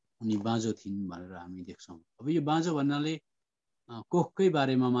अनुसार उनी बाँझो थिइन् भनेर हामी देख्छौँ। अब यो बाँझो भन्नाले कोखकै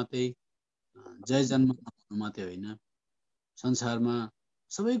बारेमा मात्रै जय जन्म मात्रै होइन, संसारमा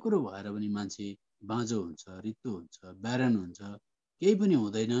सबै कुरो भएर पनि मान्छे बाँझो हुन्छ, रित्तो हुन्छ, ब्यारन हुन्छ, केही पनि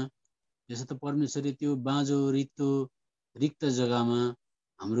हुँदैन। त्यसो त परमेश्वरले त्यो बाँझो रित्तो रिक्त जग्गामा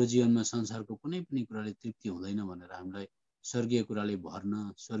हाम्रो जीवनमा संसारको कुनै पनि कुराले तृप्ति हुँदैन भनेर हामीलाई स्वर्गीय कुराले भर्न,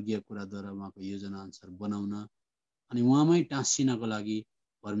 स्वर्गीय कुराद्वारा उहाँको योजना अनुसार बनाउन अनि उहाँमै टाँसिनको लागि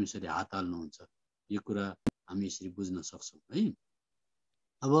परमेश्वरले हात हाल्नुहुन्छ। यो कुरा हामी यसरी बुझ्न सक्छौँ है।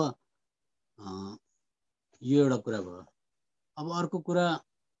 अब यो एउटा कुरा भयो। अब अर्को कुरा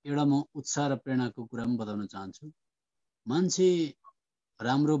एउटा म उत्साह र प्रेरणाको कुरा पनि बताउन चाहन्छु। मान्छे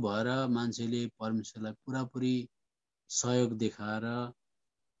राम्रो भएर मान्छेले परमेश्वरलाई पुरापुरी सहयोग देखाएर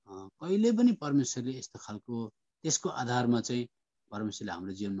कहिले पनि परमेश्वरले यस्तो खालको त्यसको आधारमा चाहिँ परमेश्वरले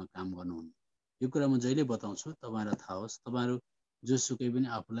हाम्रो जीवनमा काम गर्नुहुन्न। यो कुरा म जहिले बताउँछु, तपाईँलाई थाहा होस्। तपाईँहरू जोसुकै पनि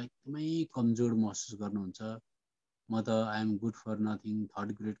आफूलाई एकदमै कमजोर महसुस गर्नुहुन्छ, म त I am good for nothing, third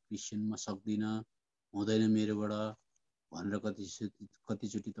grade Christian, म सक्दिनँ, हुँदैन मेरोबाट भनेर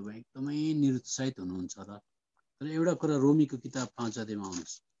कतिचोटि तपाईँ एकदमै निरुत्साहित हुनुहुन्छ होला। तर एउटा कुरा रोमीको किताब 5 अध्यायमा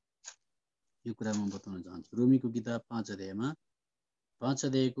आउनुहोस्, यो कुरा म बताउन चाहन्छु। रोमीको किताब 5 अध्यायमा 5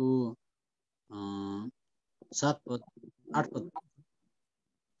 अध्यायको 7 पद 8 पद,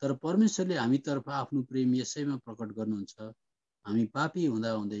 तर परमेश्वरले हामीतर्फ आफ्नो प्रेम यसैमा प्रकट गर्नुहुन्छ, हामी पापी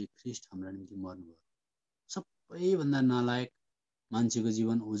हुँदा हुँदै ख्रिस्ट हाम्रा निम्ति मर्नुभयो। सबैभन्दा नालायक मान्छेको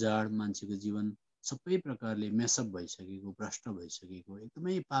जीवन उजाड, मान्छेको जीवन सबै प्रकारले मेसअप भइसकेको, भ्रष्ट भइसकेको,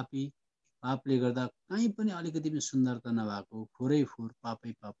 एकदमै पापी, पापले गर्दा कहीँ पनि अलिकति पनि सुन्दरता नभएको, फोरै फोर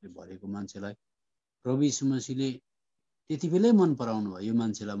पापले भरेको मान्छेलाई प्रभु यीशु मसीहले त्यति बेलै मन पराउनु भयो। यो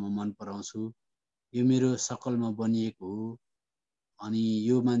मान्छेलाई म मन पराउँछु, यो मेरो सकलमा बनिएको हो, अनि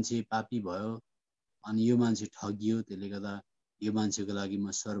यो मान्छे पापी भयो, अनि यो मान्छे ठगियो, त्यसले गर्दा यो मान्छेको लागि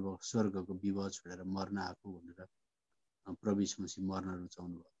म स्वर्गको विवाह छोडेर मर्न आएको भनेर प्रभु यीशु मसीह मर्न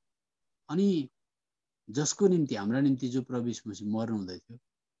रुचाउनु भयो। अनि जसको निम्ति, हाम्रा निम्ति जो प्रभु यीशु मसीह मर्नु हुँदै थियो,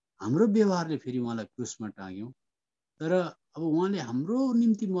 हाम्रो व्यवहारले फेरि उहाँलाई क्रुसमा टाँग्यौँ। तर अब उहाँले हाम्रो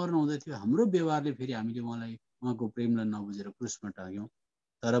निम्ति मर्नु हुँदै थियो, हाम्रो व्यवहारले फेरि हामीले उहाँको प्रेमलाई नबुझेर क्रुसमा टाँग्यौँ।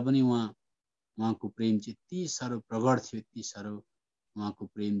 तर पनि उहाँको प्रेम चाहिँ यति साह्रो प्रगढ थियो, यति साह्रो उहाँको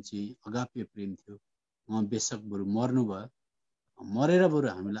प्रेम चाहिँ अगाप्य प्रेम थियो। उहाँ बेशक बरु मर्नु भयो, मरेर बरु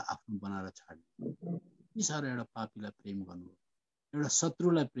हामीलाई आफ्नो बनाएर छाड्नु। यति साह्रो एउटा पापीलाई प्रेम गर्नु, एउटा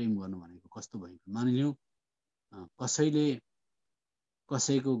शत्रुलाई प्रेम गर्नु भनेको कस्तो भएको। मानिलिउँ कसैले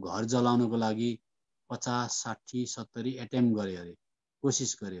कसैको घर जलाउनको लागि 50, 60, 70 एटेम्प गरे अरे,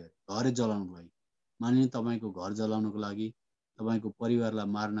 कोसिस गरे अरे घर जलाउनको लागि। मानिलिउँ तपाईँको घर जलाउनको लागि, तपाईँको परिवारलाई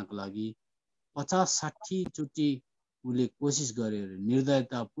मार्नको लागि 50-60 चोटि उसले कोसिस गरे अरे,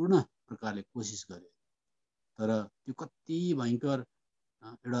 निर्दयतापूर्ण प्रकारले कोसिस गरे। तर त्यो कति भयङ्कर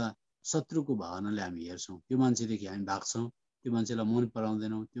एउटा शत्रुको भावनाले हामी हेर्छौँ, त्यो मान्छेदेखि हामी भाग्छौँ, त्यो मान्छेलाई मन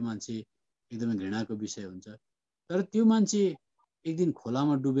पराउँदैनौँ, त्यो मान्छे एकदमै घृणाको विषय हुन्छ। तर त्यो मान्छे एक दिन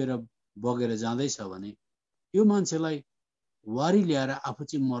खोलामा डुबेर बगेर जाँदैछ भने त्यो मान्छेलाई वारी ल्याएर आफू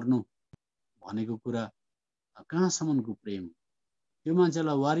चाहिँ मर्नु भनेको कुरा कहाँसम्मको प्रेम हो? त्यो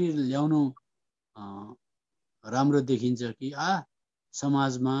मान्छेलाई वारी ल्याउनु राम्रो देखिन्छ कि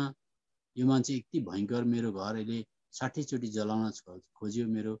समाजमा यो मान्छे यति भयङ्कर, मेरो घर अहिले 60 चोटि जलाउन खोज्यो,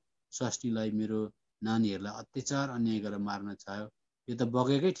 मेरो स्वास्नीलाई, मेरो नानीहरूलाई अत्याचार अन्याय गरेर मार्न चाह्यो, यो त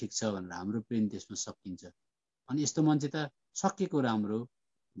बगेकै ठिक छ भनेर हाम्रो प्रेम त्यसमा सकिन्छ। अनि यस्तो मान्छे त सकेको राम्रो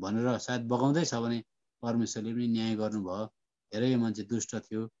भनेर सायद बगाउँदैछ भने परमेश्वरले पनि न्याय गर्नुभयो, धेरै मान्छे दुष्ट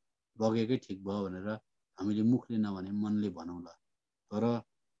थियो, बगेकै ठिक भयो भनेर हामीले मुखले नभने मनले भनौँला। तर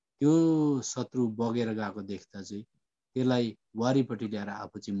त्यो शत्रु बगेर गएको देख्दा चाहिँ त्यसलाई वारीपट्टि ल्याएर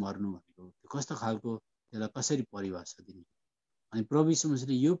आफू चाहिँ मर्नु भनेको कस्तो खालको, त्यसलाई कसरी परिभाषा दिने? अनि प्रभु यीशु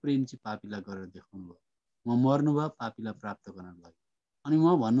मसीहले यो प्रेम चाहिँ पापीलाई गरेर देखाउनु भयो। उहाँ मर्नुभयो पापीलाई प्राप्त गर्नको लागि। अनि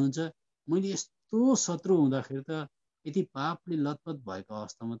उहाँ भन्नुहुन्छ मैले यस्तो शत्रु हुँदाखेरि त, यति पापले लतपत भएको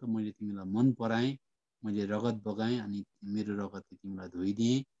अवस्थामा त मैले तिमीलाई मन पराएँ, मैले रगत बगाएँ, अनि मेरो रगतले तिमीलाई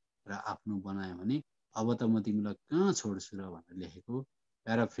धोइदिएँ र आफ्नो बनाएँ भने अब त म तिमीलाई कहाँ छोड्छु र भनेर लेखेको,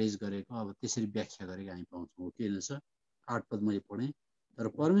 प्याराफ्रेज गरेको, अब त्यसरी व्याख्या गरेको हामी पाउँछौँ। के हेर्नुहोस्, 8 पद मैले पढेँ। तर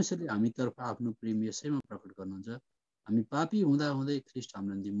परमेश्वरले हामीतर्फ आफ्नो प्रेम यसैमा प्रकट गर्नुहुन्छ, हामी पापी हुँदा हुँदै ख्रीष्ट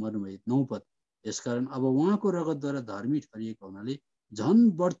हाम्रो निम्ति मर्नुभयो। 9 पद, यसकारण अब उहाँको रगतद्वारा धर्मी ठरिएको हुनाले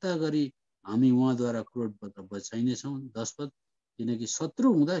झन् बढ्ता गरी हामी उहाँद्वारा क्रोधबाट बचाइनेछौँ। 10 पद, किनकि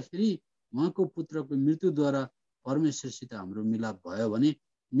शत्रु हुँदाखेरि उहाँको पुत्रको मृत्युद्वारा परमेश्वरसित हाम्रो मिलाप भयो भने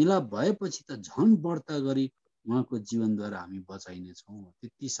मिलाप भएपछि त झन् बढ्ता गरी उहाँको जीवनद्वारा हामी बचाइनेछौँ।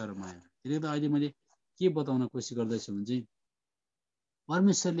 त्यति साह्रो माया। त्यसले गर्दा अहिले मैले के बताउन कोसिस गर्दैछु भने चाहिँ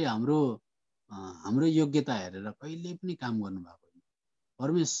परमेश्वरले हाम्रो योग्यता हेरेर कहिले पनि काम गर्नु भएको होइन।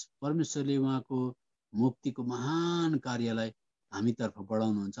 परमेश्वरले उहाँको मुक्तिको महान कार्यलाई हामीतर्फ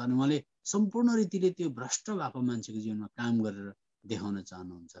बढाउनुहुन्छ अनि उहाँले सम्पूर्ण रीतिले त्यो भ्रष्ट भएको मान्छेको जीवनमा काम गरेर देखाउन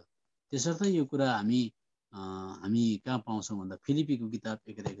चाहनुहुन्छ। त्यसर्थ यो कुरा हामी कहाँ पाउँछौँ भन्दा फिलिपीको किताब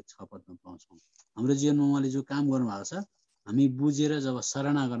 1:6 पदमा पाउँछौँ। हाम्रो जीवनमा उहाँले जो काम गर्नुभएको छ हामी बुझेर जब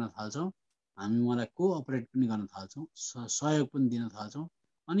सराहना गर्न थाल्छौँ, हामी उहाँलाई कोअपरेट पनि गर्न थाल्छौँ, सहयोग पनि दिन थाल्छौँ।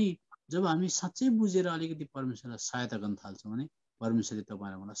 अनि जब हामी साँच्चै बुझेर अलिकति परमेश्वरलाई सहायता गर्न थाल्छौँ भने परमेश्वरले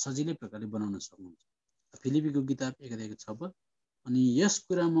तपाईँलाई मलाई सजिलै प्रकारले बनाउन सक्नुहुन्छ। फिलिपीको किताब 1:6 पद, अनि यस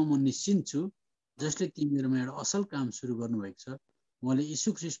कुरामा म निश्चिन्त छु जसले तिमीहरूमा एउटा असल काम सुरु गर्नुभएको छ उहाँले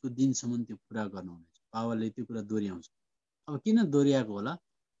यीशु ख्रीष्टको दिनसम्म त्यो पुरा गर्नुहुनेछ। पावलले त्यो कुरा दोहोऱ्याउँछ। अब किन दोहोऱ्याएको होला?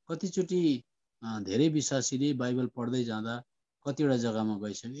 कतिचोटि धेरै विश्वासीले बाइबल पढ्दै जाँदा कतिवटा जग्गामा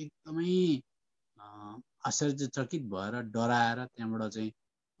गइसक्यो एकदमै आश्चर्यचकित भएर डराएर त्यहाँबाट चाहिँ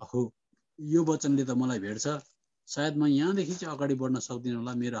अहो यो वचनले त मलाई भेट्छ, सायद म यहाँदेखि चाहिँ अगाडि बढ्न सक्दिनँ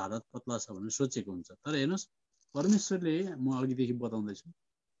होला, मेरो हालत पतला छ भनेर सोचेको हुन्छ। तर हेर्नुहोस्, परमेश्वरले, म अघिदेखि बताउँदैछु,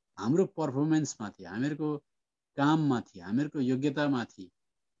 हाम्रो पर्फर्मेन्समाथि, हामीहरूको काममाथि, हामीहरूको योग्यतामाथि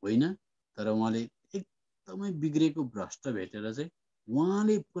होइन, तर उहाँले एकदमै बिग्रेको भ्रष्ट भेटेर चाहिँ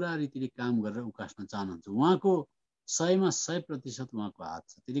उहाँले पुरा रीतिले काम गरेर उकास्न चाहनुहुन्छ। उहाँको 100मा 100% उहाँको हात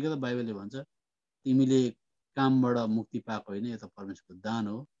छ। त्यसले गर्दा बाइबलले भन्छ तिमीले कामबाट मुक्ति पाएको होइन, यो त परमेश्वरको दान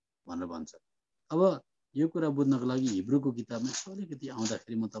हो भनेर भन्छ। अब यो कुरा बुझ्नको लागि हिब्रूको किताबमा अलिकति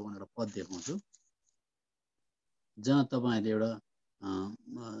आउँदाखेरि म तपाईँलाई एउटा पद देखाउँछु जहाँ तपाईँहरूले एउटा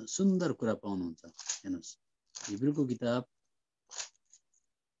सुन्दर कुरा पाउनुहुन्छ। हेर्नुहोस्, हिब्रूको किताब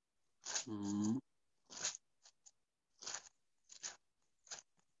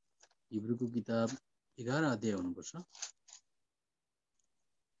हिब्रूको किताब 11 अध्याय हुनुपर्छ।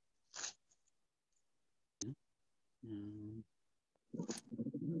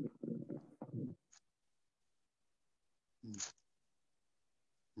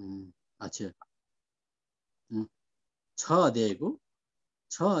 अच्छा, 6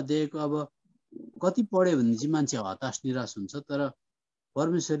 अध्यायको अब कति पढ्यो भने चाहिँ मान्छे हताश निराश हुन्छ। तर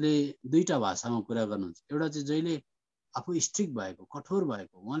परमेश्वरले दुईटा भाषामा कुरा गर्नुहुन्छ। एउटा चाहिँ जहिले आफू स्ट्रिक्ट भएको, कठोर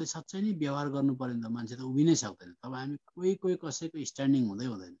भएको, उहाँले साँच्चै नै व्यवहार गर्नु पर्यो भने त मान्छे त उभिनै सक्दैन। तब हामी कोही कसैको स्ट्यान्डिङ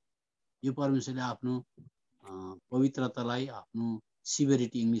हुँदैन। यो परमेश्वरले आफ्नो पवित्रतालाई, आफ्नो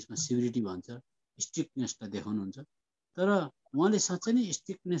सिभिरिटी, इङ्ग्लिसमा सिभिरिटी भन्छ, स्ट्रिक्टनेसलाई देखाउनुहुन्छ। तर उहाँले साँच्चै नै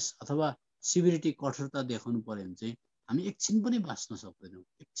स्ट्रिक्टनेस अथवा सिभिरिटी, कठोरता देखाउनु पर्यो भने चाहिँ हामी एकछिन पनि बाँच्न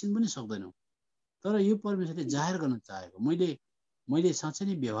सक्दैनौँ। तर यो परमेश्वरले जाहेर गर्न चाहेको, मैले साँच्चै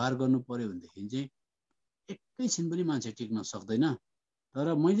नै व्यवहार गर्नु पर्यो भनेदेखि चाहिँ एकैछिन पनि मान्छे टिक्न सक्दैन।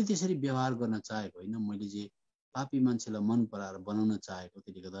 तर मैले त्यसरी व्यवहार गर्न चाहेको होइन, मैले जे पापी मान्छेलाई मन पराएर बनाउन चाहेको।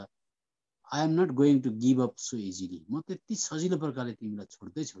 त्यसले गर्दा I am not going to give up so easily, म त्यति सजिलो प्रकारले तिमीलाई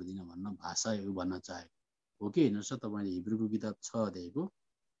छोड्दिनँ भन्न भाषा यो भन्न चाहेको हो। कि हेर्नुहोस् त, तपाईँले हिब्रूको किताब 6 अध्यायको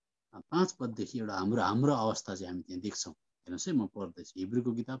 5 पददेखि एउटा हाम्रो अवस्था चाहिँ हामी त्यहाँ देख्छौँ। हेर्नुहोस् है, म पढ्दैछु।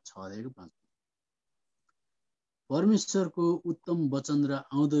 हिब्रूको किताब 6:5। परमेश्वरको उत्तम वचन र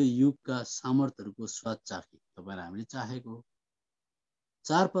आउँदो युगका सामर्थहरूको स्वाद चाखे। तपाईँ र हामीले चाहेको।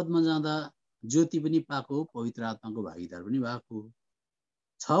 4 पदमा जाँदा ज्योति पनि पाएको, पवित्र आत्माको भागीदार पनि भएको।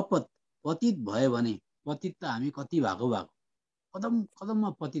 6 पद, पतित भयो भने, पतित त हामी कति भएको कदम कदममा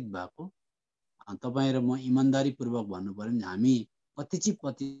पतित भएको। तपाईँ र म इमान्दारीपूर्वक भन्नु पर्यो भने हामी कति चाहिँ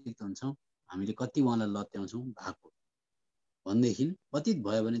पतित हुन्छौँ, हामीले कति उहाँलाई लत्याउँछौँ भएको भनेदेखि पतित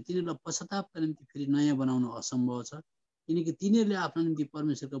भयो भने तिनीहरूलाई पश्चातापका निम्ति फेरि नयाँ बनाउनु असम्भव छ, किनकि तिनीहरूले आफ्नो निम्ति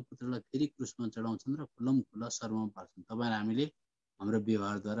परमेश्वरको पुत्रलाई फेरि क्रुसमा चढाउँछन् र खुल्लम खुल्ला सर्वमा पार्छन्। तपाईँ र हामीले हाम्रो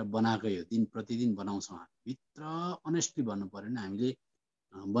व्यवहारद्वारा बनाएकै हो, दिन प्रतिदिन बनाउँछौँ। भित्र अनेस्टली भन्नु पर्यो भने हामीले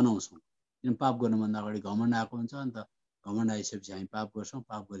बनाउँछौँ। किन पाप गर्नुभन्दा अगाडि घमण्ड आएको हुन्छ, अन्त घमण्ड आइसकेपछि हामी पाप गर्छौँ,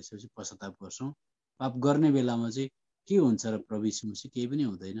 पाप गरिसकेपछि पश्चाताप गर्छौँ। पाप गर्ने बेलामा चाहिँ के हुन्छ र प्रभु यीशु मसीह केही पनि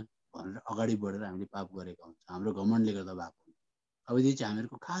हुँदैन भनेर अगाडि बढेर हामीले पाप गरेका हुन्छ, हाम्रो घमण्डले गर्दा भएको। अब यो चाहिँ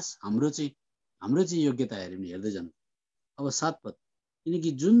हामीहरूको खास हाम्रो चाहिँ योग्यता हेऱ्यो भने हेर्दै जानु। अब 7 पद,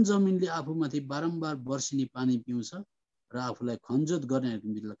 किनकि जुन जमिनले आफूमाथि बारम्बार वर्षिने पानी पिउँछ र आफूलाई खनजोत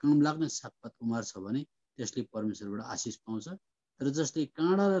गर्नेहरूको काम लाग्ने सागपात उमार्छ भने त्यसले परमेश्वरबाट आशिष पाउँछ। तर जसले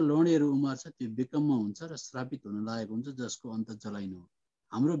काँडा र लौडेहरू उमार्छ त्यो बेकममा हुन्छ र श्रापित हुन लागेको हुन्छ, जसको अन्त जलाइनु हो।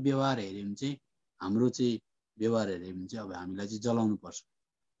 हाम्रो व्यवहार हेऱ्यो भने चाहिँ अब हामीलाई चाहिँ जलाउनु पर्छ।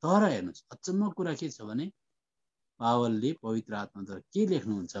 तर हेर्नुहोस्, अचम्म कुरा के छ भने पावलले पवित्र आत्माद्वारा के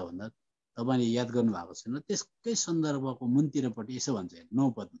लेख्नुहुन्छ भन्दा तपाईँले याद गर्नु भएको छैन, त्यसकै सन्दर्भको मुनतिरपट्टि यसो भन्छ,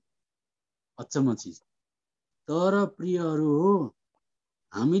 9 पदमा अचम्म चिज। तर प्रियहरू हो,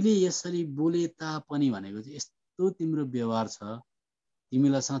 हामीले यसरी बोले तापनि भनेको चाहिँ यस्तो तिम्रो व्यवहार छ,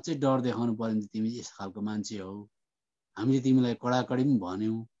 तिमीलाई साँच्चै डर देखाउनु पर्यो भने तिमी यस खालको मान्छे हौ, हामीले तिमीलाई कडाकडी पनि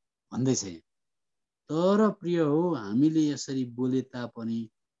भन्यौँ भन्दैछ यहाँ। तर प्रिय हो, हामीले यसरी बोले तापनि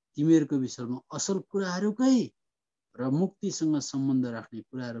तिमीहरूको विषयमा असल कुराहरूकै र मुक्तिसँग सम्बन्ध राख्ने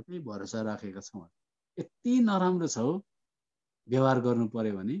कुराहरूकै भरोसा राखेका छौँ। यति नराम्रो छ हो व्यवहार गर्नु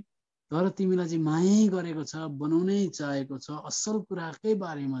पर्यो भने, तर तिमीलाई चाहिँ माया गरेको छ, बनाउनै चाहेको छ, असल कुराकै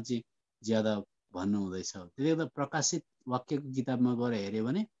बारेमा चाहिँ ज्यादा भन्नु हुँदैछ। त्यसले गर्दा प्रकाशित वाक्यको किताबमा गएर हेऱ्यो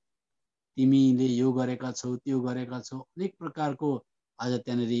भने तिमीले यो गरेका छौ, त्यो गरेका छौ, अनेक प्रकारको आज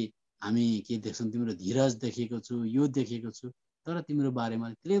त्यहाँनिर हामी के देख्छौँ, तिम्रो धीरज देखेको छु, यो देखेको छु, तर तिम्रो बारेमा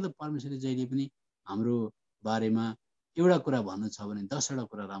त्यसले गर्दा परमेश्वरले जहिले पनि हाम्रो बारेमा एउटा कुरा भन्नु छ भने 10वटा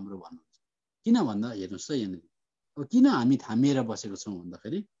कुरा राम्रो भन्नुहुन्छ। किन भन्दा हेर्नुहोस् त यहाँनिर अब किन हामी थामिएर बसेको छौँ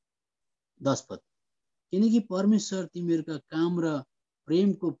भन्दाखेरि 10 पद, किनकि परमेश्वर तिमीहरूका काम र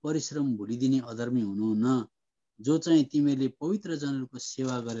प्रेमको परिश्रम भुलिदिने अधर्मी हुनुहुन्न, जो चाहिँ तिमीहरूले पवित्र जनहरूको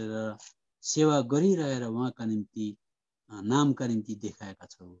सेवा गरिरहेर उहाँका निम्ति नामका निम्ति देखाएका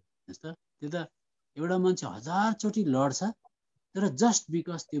छौ। हेर्नुहोस् त, त्यो त एउटा मान्छे 1000 चोटि लड्छ, तर जस्ट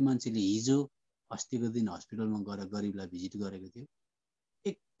बिकज त्यो मान्छेले हिजो अस्तिको दिन हस्पिटलमा गएर गरिबलाई भिजिट गरेको थियो,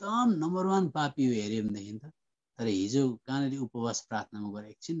 एकदम नम्बर 1 पापी हो हेऱ्यो भनेदेखि त, तर हिजो कहाँनिर उपवास प्रार्थनामा गएर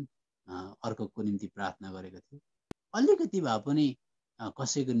एकछिन अर्कोको निम्ति प्रार्थना गरेको थियो, अलिकति भए पनि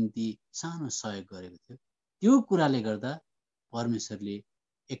कसैको निम्ति सानो सहयोग गरेको थियो। त्यो कुराले गर्दा परमेश्वरले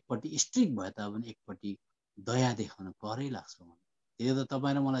एकपट्टि स्ट्रिक्ट भए तापनि एकपट्टि दया देखाउन करै लाग्छ। त्यो त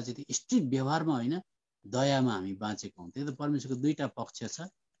तपाईँ र मलाई चाहिँ स्ट्रिक्ट व्यवहारमा होइन, दयामा हामी बाँचेको हौँ। त्यो त परमेश्वरको 2टा पक्ष छ।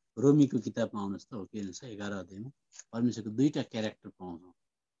 रोमीको किताबमा आउनुहोस् त, हो के भन्छ 11 अध्यायमा परमेश्वरको 2टा क्यारेक्टर पाउँछौँ।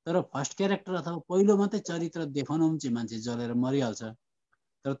 तर फर्स्ट क्यारेक्टर अथवा पहिलो मात्रै चरित्र देखाउनु चाहिँ मान्छे जलेर मरिहाल्छ।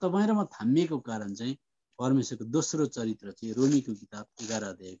 तर तपाईँ र म थामिएको कारण चाहिँ परमेश्वरको दोस्रो चरित्र चाहिँ रोमीको किताब 11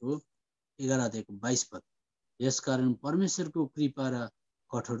 अध्यायको 22 पद, यसकारण परमेश्वरको कृपा र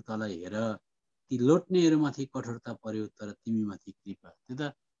कठोरतालाई हेर, ती लोट्नेहरूमाथि कठोरता पर्यो तर तिमीमाथि कृपा। त्यो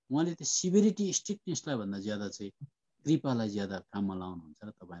त उहाँले त्यो सिभिरिटी स्ट्रिक्टनेसलाई भन्दा ज्यादा चाहिँ कृपालाई ज्यादा काममा लाउनुहुन्छ र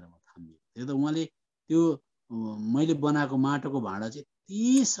तपाईँ र म थामिएको। त्यो त उहाँले त्यो मैले बनाएको माटोको भाँडा चाहिँ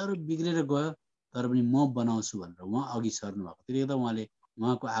यति साह्रो बिग्रेर गयो, तर पनि म बनाउँछु भनेर उहाँ अघि सर्नु भएको। त्यसले गर्दा उहाँले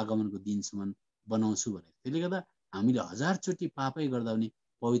उहाँको आगमनको दिनसम्म बनाउँछु भनेको। त्यसले गर्दा हामीले 1000 चोटि पापै गर्दा पनि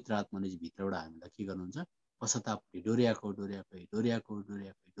पवित्र आत्माले चाहिँ भित्रबाट हामीलाई के गर्नुहुन्छ, पश्चातापले डोर्याएको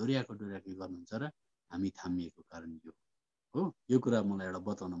गर्नुहुन्छ र हामी थामिएको कारण यो हो। यो कुरा मलाई एउटा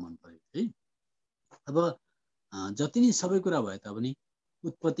बताउन मन पर्यो है। अब जति नै सबै कुरा भए तापनि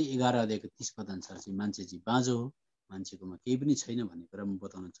उत्पत्ति 11 अध्यायको 30 पद अनुसार चाहिँ मान्छे चाहिँ बाँझो हो, मान्छेकोमा केही पनि छैन भन्ने कुरा म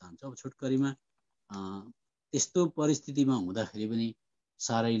बताउन चाहन्छु। अब छोटकरीमा त्यस्तो परिस्थितिमा हुँदाखेरि पनि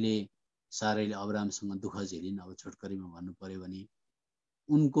सारैले अब्राहमसँग दुःख झेलिन्। अब छोटकरीमा भन्नु पर्यो भने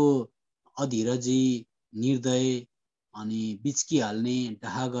उनको अधीरजी, निर्दय, अनि बिच्किहाल्ने,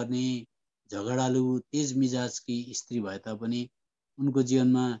 डाहा गर्ने, झगडालु, तेज मिजाजकी स्त्री भए तापनि उनको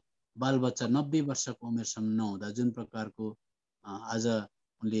जीवनमा बालबच्चा 90 वर्षको उमेरसम्म नहुँदा जुन प्रकारको आज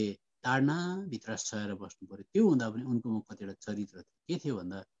उनले ताडनाभित्र सहेर बस्नु पर्यो। त्यो हुँदा पनि उनकोमा कतिवटा चरित्र थियो। के थियो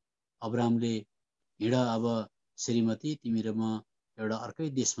भन्दा अब्राहमले हिँड अब श्रीमती तिमी र म एउटा अर्कै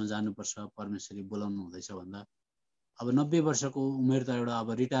देशमा जानुपर्छ, परमेश्वरले बोलाउनु हुँदैछ भन्दा अब 90 वर्षको उमेर त एउटा अब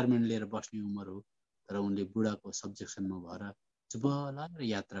रिटायरमेन्ट लिएर बस्ने उमेर हो। तर उनले बुढाको सब्जेक्सनमा भएर चुप लागेर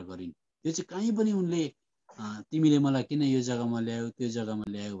यात्रा गरिन्। त्यो चाहिँ कहीँ पनि उनले तिमीले मलाई किन यो जग्गामा ल्यायो त्यो जग्गामा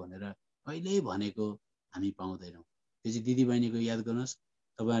ल्यायो भनेर कहिल्यै भनेको हामी पाउँदैनौँ। त्यो चाहिँ दिदीबहिनीको याद गर्नुहोस्।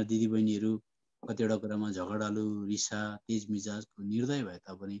 तपाईँहरू दिदीबहिनीहरू कतिवटा कुरामा झगडालु, रिसा, तेज मिजाजको निर्दय भए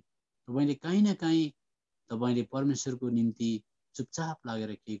तापनि तपाईँले काहीँ न काहीँ तपाईँले परमेश्वरको निम्ति चुपचाप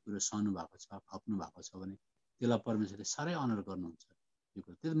लागेर केही कुरो सहनु भएको छ, खप्नु भएको छ भने त्यसलाई परमेश्वरले साह्रै अनर गर्नुहुन्छ।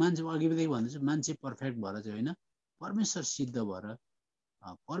 त्यो मान्छे अघिदेखि भन्दैछु, मान्छे पर्फेक्ट भएर चाहिँ होइन, परमेश्वर सिद्ध भएर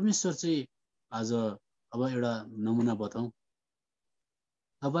परमेश्वर चाहिँ आज अब एउटा नमुना बताउँ।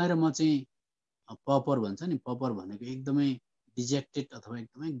 तपाईँ र म चाहिँ पपर भन्छ नि, पपर भनेको एकदमै डिजेक्टेड अथवा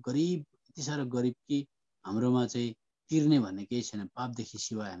एकदमै गरिब, यति साह्रो गरिब कि हाम्रोमा चाहिँ तिर्ने भन्ने केही छैन, पापदेखि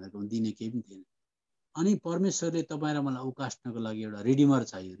सिवाय हामीहरूको दिने केही पनि थिएन। अनि परमेश्वरले तपाईँ र मलाई उकास्नको लागि एउटा रिडिमर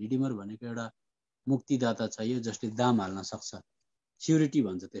चाहियो। रिडिमर भनेको एउटा मुक्तिदाता चाहियो जसले दाम हाल्न सक्छ, स्युरिटी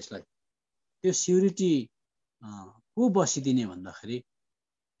भन्छ त्यसलाई। त्यो स्युरिटी को बसिदिने भन्दाखेरि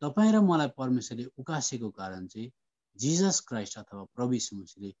तपाईँ र मलाई परमेश्वरले उकासेको कारण चाहिँ जिजस क्राइस्ट अथवा प्रभु यीशु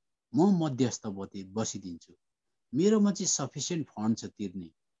मसीहले म मध्यस्थ बसिदिन्छु, मेरोमा चाहिँ सफिसियन्ट फन्ड छ तिर्ने,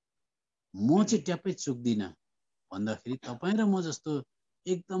 म चाहिँ ट्याप्पै चुक्दिनँ भन्दाखेरि तपाईँ र म जस्तो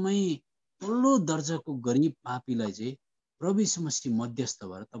एकदमै तल्लो दर्जाको गरिब पापीलाई चाहिँ प्रभु यीशु मसीह मध्यस्थ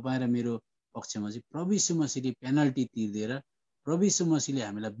भएर तपाईँ र मेरो पक्षमा चाहिँ प्रभु यीशु मसीहले पेनल्टी तिर्दिएर प्रभु यीशु मसीहले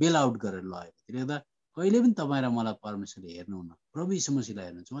हामीलाई बेल आउट गरेर लगेको। त्यसले गर्दा कहिले पनि तपाईँ र मलाई परमेश्वरले हेर्नुहुन्न, प्रभु यीशु मसीहलाई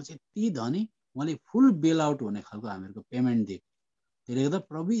हेर्नुहुन्छ। उहाँ चाहिँ यति धनी, उहाँले फुल बेल आउट हुने खालको हामीहरूको पेमेन्ट दिएको। त्यसले गर्दा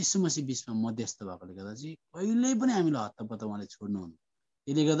प्रभु यीशु मसीह बिचमा मध्यस्थ भएकोले गर्दा चाहिँ कहिल्यै पनि हामीलाई हत्तपत्त उहाँले छोड्नुहुन्न।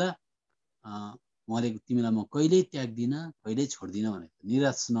 त्यसले गर्दा उहाँले तिमीलाई म कहिल्यै त्याग्दिनँ, कहिल्यै छोड्दिनँ भनेको।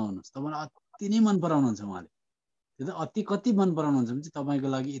 निराश नहुनुहोस्, तपाईँलाई अति नै मन पराउनुहुन्छ उहाँले। त्यो त अति कति मन पराउनुहुन्छ भने चाहिँ तपाईँको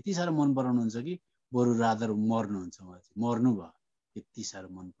लागि यति साह्रो मन पराउनुहुन्छ कि बरु रादर मर्नुहुन्छ। उहाँ चाहिँ मर्नु भयो, यति साह्रो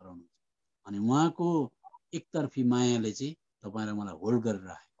मन पराउनुहुन्छ। अनि उहाँको एकतर्फी मायाले चाहिँ तपाईँ र मलाई होल्ड गरेर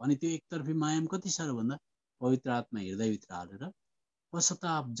राखेको। अनि त्यो एकतर्फी माया कति साह्रो भन्दा पवित्र आत्मा हृदयभित्र हालेर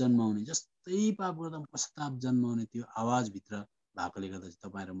पश्चाताप जन्माउने, जस्तै पाप गर्दा पश्चाताप जन्माउने त्यो आवाजभित्र भएकोले गर्दा चाहिँ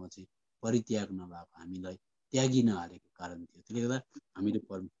तपाईँ र म चाहिँ परित्याग नभएको, हामीलाई त्यागी नहालेको कारण थियो। त्यसले गर्दा हामीले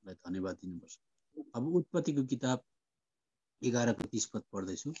परमेश्वरलाई धन्यवाद दिनुपर्छ। अब उत्पत्तिको किताब 11:30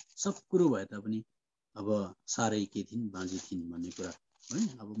 पढ्दैछु। सब कुरो भए तापनि अब सारै के थिइन्, बाँझी थिइन् भन्ने कुरा है।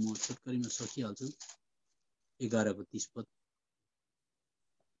 अब म छोटकरीमा सकिहाल्छु। 11:30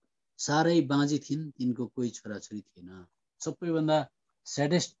 सारै बाँझी थिइन्, तिनको कोही छोराछोरी थिएन। सबैभन्दा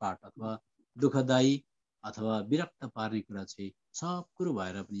स्याडेस्ट पार्ट अथवा दुःखदायी अथवा विरक्त पार्ने कुरा चाहिँ सब कुरो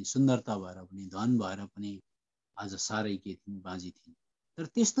भएर पनि, सुन्दरता भएर पनि, धन भएर पनि आज सारै के थिइन्, बाँझी थिइन्। तर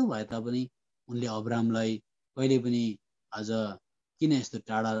त्यस्तो भए तापनि उनले अब्रामलाई कहिले पनि आज किन यस्तो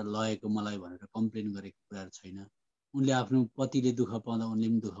टाढा लगेको मलाई भनेर कम्प्लेन गरेको कुराहरू छैन। उनले आफ्नो पतिले दुःख पाउँदा उनले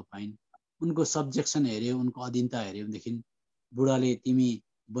पनि दुःख पाइन्। उनको सब्जेक्सन हेऱ्यो, उनको अधीनता हेऱ्यो भनेदेखि बुढाले तिमी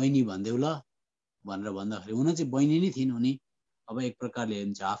बहिनी भनिदेऊ ल भनेर भन्दाखेरि हुन चाहिँ बहिनी नै थिइन् उनी। अब एक प्रकारले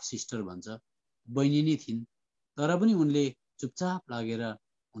हेर्नु चाहिँ हाफ सिस्टर भन्छ, बहिनी नै थिइन्। तर पनि उनले चुपचाप लागेर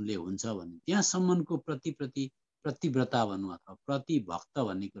उनले हुन्छ भन्ने त्यहाँसम्मको प्रतिव्रता भनौँ अथवा प्रतिभक्त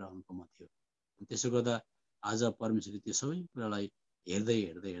भन्ने कुरा उनकोमा थियो। त्यसो गर्दा आज परमेश्वरले त्यो सबै कुरालाई हेर्दै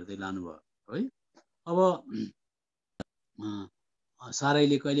हेर्दै हेर्दै लानुभयो है। अब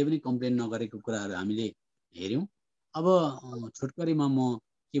सारैले कहिले पनि कम्प्लेन नगरेको कुराहरू हामीले हेऱ्यौँ। अब छोटकरीमा म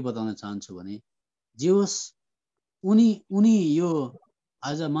के बताउन चाहन्छु भने जे होस् उनी यो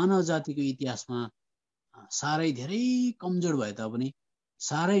आज मानव जातिको इतिहासमा सारै धेरै कमजोर भए तापनि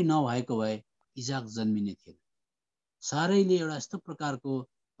सारै नभएको भए इजाक जन्मिने थिएन। सारैले एउटा यस्तो प्रकारको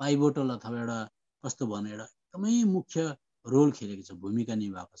पाइभोटल अथवा एउटा कस्तो भने एउटा एकदमै मुख्य रोल खेलेको छ, भूमिका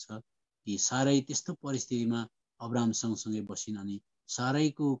निभाएको छ कि सारै त्यस्तो परिस्थितिमा अब्राम सँगसँगै बसिन् अनि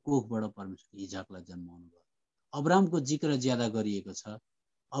सारैको कोखबाट परमेश्वरले इजाकलाई जन्माउनु भयो। अब्रामको जिक्र ज्यादा गरिएको छ,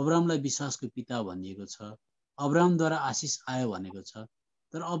 अब्रामलाई विश्वासको पिता भनिएको छ, अब्रामद्वारा आशिष आयो भनेको छ।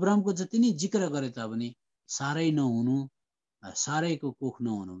 तर अब्रामको जति नै जिक्र गरे तापनि सारै नहुनु, सारैको कोख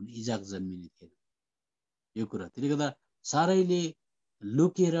नहुनु भने इजाक जन्मिने थिएन यो कुरा। त्यसले गर्दा सारैले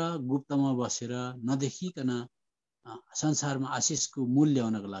लुकेर गुप्तमा बसेर नदेखिकन संसारमा आशिषको मूल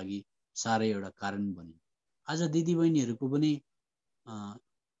ल्याउनको लागि सारै एउटा कारण बनिन्। आज दिदीबहिनीहरूको पनि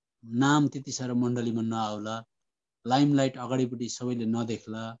नाम त्यति साह्रो मण्डलीमा नआउला, लाइमलाइट अगाडिपट्टि सबैले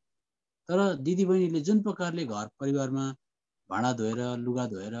नदेख्ला। तर दिदीबहिनीले जुन प्रकारले घर परिवारमा भाँडा धोएर, लुगा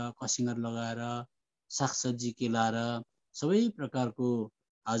धोएर, कसिङ्गर लगाएर, सागसब्जी केलाएर सबै प्रकारको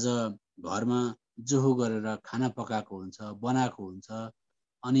आज घरमा जोहो गरेर खाना पकाएको हुन्छ, बनाएको हुन्छ,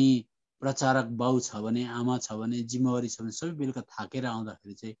 अनि प्रचारक बाउ छ भने, आमा छ भने, जिम्मेवारी छ भने सबै बेलुका थाकेर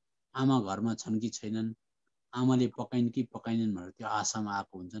आउँदाखेरि चाहिँ आमा घरमा छन् कि छैनन्, आमाले पकाइन् कि पकाइनन् भनेर त्यो आशामा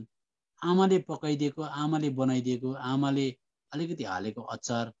आएको हुन्छन्। आमाले पकाइदिएको, आमाले बनाइदिएको, आमाले अलिकति हालेको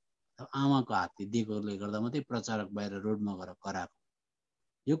अचार आमाको हातले दिएकोले गर्दा मात्रै प्रचारक बाहिर रोडमा गएर कराएको।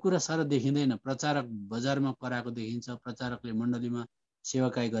 यो कुरा साह्रो देखिँदैन। प्रचारक बजारमा कराएको देखिन्छ, प्रचारकले मण्डलीमा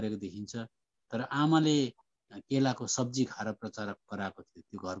सेवाकाई गरेको देखिन्छ, तर आमाले केलाको सब्जी खाएर प्रचारक कराएको थियो,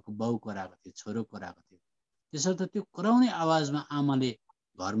 त्यो घरको बाउ कराएको थियो, छोरो कराएको थियो। त्यसर्थ त्यो कराउने आवाजमा आमाले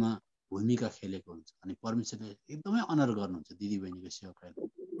घरमा भूमिका खेलेको हुन्छ अनि परमेश्वरले एकदमै अनर गर्नुहुन्छ दिदीबहिनीको सेवाकाई।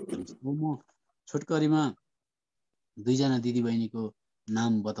 म छोटकरीमा दुईजना दिदीबहिनीको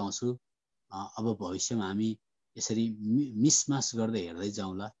नाम बताउँछु। अब भविष्यमा हामी यसरी मिसमास गर्दै हेर्दै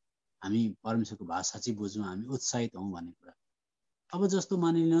जाउँला, हामी परमेश्वरको भाषा चाहिँ बुझौँ, हामी उत्साहित हौँ भन्ने कुरा। अब जस्तो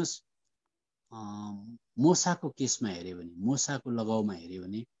मानिलिनुहोस् मोसाको केसमा हेऱ्यो भने, मोसाको लगाउमा हेऱ्यो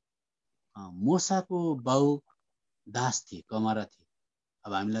भने मोसाको बाउ दास थिए, कमारा थिए।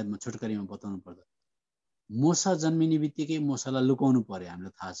 अब हामीलाई म छोटकरीमा बताउनु पर्दा मोसा जन्मिने बित्तिकै मोसालाई लुकाउनु पर्यो,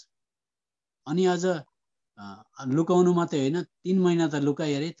 हामीलाई थाहा छ। अनि अझ लुकाउनु मात्रै होइन, 3 महिना त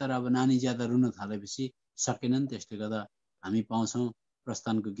लुकाइ अरे, तर अब नानी ज्यादा रुन थालेपछि सकेनन्। त्यसले गर्दा हामी पाउँछौँ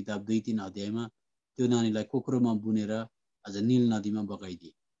प्रस्थानको किताब 2-3 अध्यायमा त्यो नानीलाई कोक्रोमा बुनेर अझ नील नदीमा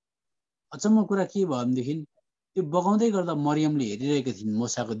बगाइदिए। अचम्म कुरा के भयो भनेदेखि त्यो बगाउँदै गर्दा मरियमले हेरिरहेका थिइन्,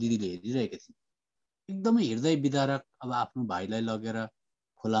 मोसाको दिदीले हेरिरहेका थिइन्। एकदमै हृदय विदारक। अब आफ्नो भाइलाई लगेर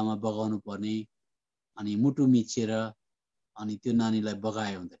खोलामा बगाउनु पर्ने, अनि मुटु मिचेर अनि त्यो नानीलाई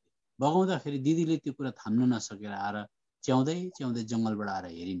बगाउँदाखेरि दिदीले त्यो कुरा थाम्न नसकेर आएर च्याउँदै च्याउँदै जङ्गलबाट आएर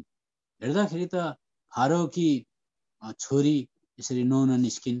हेरिन्। हेर्दाखेरि त फारोकी छोरी यसरी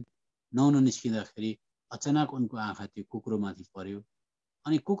नुहाउन निस्किँदाखेरि अचानक उनको आँखा त्यो कुकुरोमाथि पर्यो।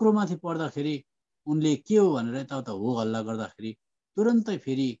 अनि कुकुरोमाथि पर्दाखेरि उनले के हो भनेर यताउता हो हल्ला गर्दाखेरि तुरन्तै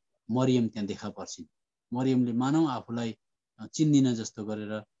फेरि मरियम त्यहाँ देखा पर्छिन्। मरियमले मानव आफूलाई चिन्दिन जस्तो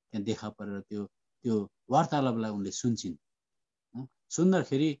गरेर त्यहाँ देखा परेर त्यो वार्तालापलाई उनले सुन्छिन्।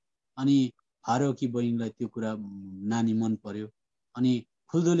 सुन्दाखेरि अनि फारोकी बहिनीलाई त्यो कुरा नानी मन पर्यो। अनि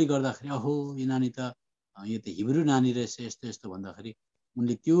खुल्दुली गर्दाखेरि अहो यो नानी त यो त हिब्रू नानी रहेछ, यस्तो यस्तो भन्दाखेरि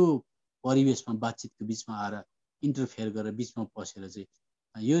उनले त्यो परिवेशमा बातचितको बिचमा आएर इन्टरफेयर गरेर बिचमा पसेर चाहिँ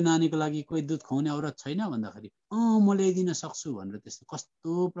यो नानीको लागि कोही दुध खुवाउने औरत छैन भन्दाखेरि म ल्याइदिन सक्छु भनेर त्यस्तो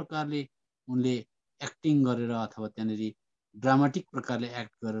कस्तो प्रकारले उनले एक्टिङ गरेर अथवा त्यहाँनिर ड्रामाटिक प्रकारले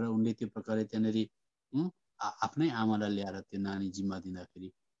एक्ट गरेर उनले त्यो प्रकारले त्यहाँनिर आफ्नै आमालाई ल्याएर त्यो नानी जिम्मा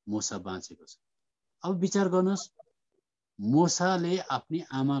दिँदाखेरि मोसा बाँचेको छ। अब विचार गर्नुहोस्, मोसाले आफ्नै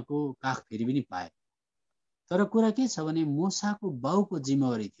आमाको काख फेरि पनि पाए, तर कुरा के छ भने मोसाको बाउको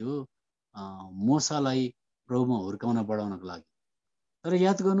जिम्मेवारी थियो मोसालाई प्रभुमा हुर्काउन बढाउनको लागि। तर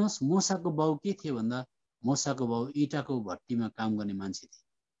याद गर्नुहोस् मोसाको बाउ के थियो भन्दा मोसाको बाउ इँटाको भट्टीमा काम गर्ने मान्छे थिए।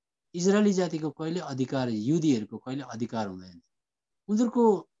 इजरायली जातिको कहिले अधिकार, युदीहरूको कहिले अधिकार हुँदैन। उनीहरूको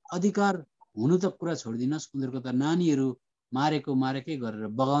अधिकार हुनु त कुरा छोडिदिनुहोस्, उनीहरूको त नानीहरू मारेकै गरेर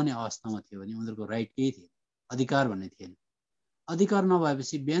बगाउने अवस्थामा थियो भने उनीहरूको राइट केही थिएन, अधिकार भन्ने थिएन। अधिकार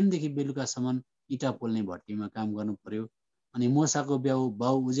नभएपछि बिहानदेखि बेलुकासम्म इँटा पोल्ने भट्टीमा काम गर्नु पर्यो। अनि मोसाको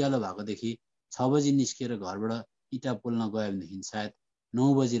बाउ उज्यालो भएकोदेखि 6 बजी निस्किएर घरबाट इँटा पोल्न गयो भनेदेखि सायद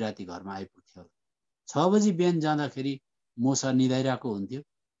 9 बजी राति घरमा आइपुग्थ्यो। 6 बजी बिहान जाँदाखेरि मोसा निदाइरहेको हुन्थ्यो।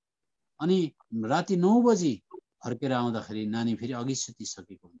 अनि राति 9 बजी फर्केर आउँदाखेरि नानी फेरि अघि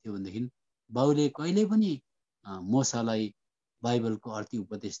सुतिसकेको हुन्थ्यो भनेदेखि बाउले कहिले पनि मोसालाई बाइबलको अर्थी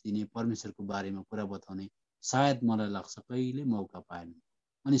उपदेश दिने, परमेश्वरको बारेमा कुरा बताउने सायद मलाई लाग्छ कहिले मौका पाएन,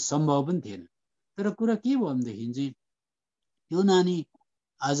 अनि सम्भव पनि थिएन। तर कुरा के भयो भनेदेखि चाहिँ त्यो नानी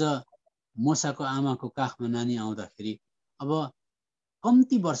आज मोसाको आमाको काखमा नानी आउँदाखेरि अब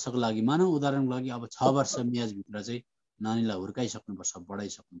कम्ती वर्षको लागि, मानव उदाहरणको लागि अब 6 वर्ष म्याजभित्र चाहिँ नानीलाई हुर्काइसक्नुपर्छ,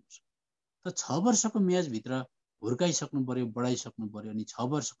 बढाइसक्नुपर्छ। त 6 वर्षको म्याजभित्र हुर्काइसक्नु पर्यो, बढाइसक्नु पर्यो। अनि 6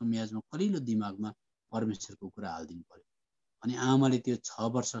 वर्षको म्याजमा कलिलो दिमागमा परमेश्वरको कुरा हालिदिनु पर्यो। अनि आमाले त्यो 6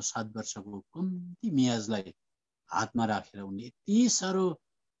 वर्ष 7 वर्षको कम्ती म्याजलाई हातमा राखेर उनले यति साह्रो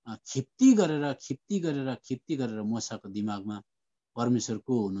खिप्ती गरेर मोसाको दिमागमा परमेश्वर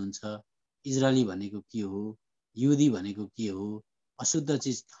को हुनुहुन्छ, इजरायली भनेको के हो, युदी भनेको के हो, अशुद्ध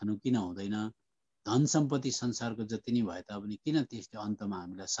चिज खानु किन हुँदैन, धन सम्पत्ति संसारको जति नै भए तापनि किन त्यसले अन्तमा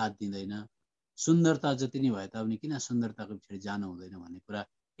हामीलाई साथ दिँदैन, सुन्दरता जति नै भए तापनि किन सुन्दरताको पछाडि जानु हुँदैन भन्ने कुरा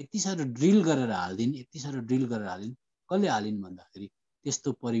यति साह्रो ड्रिल गरेर हालिदिन्। कसले हालिन् भन्दाखेरि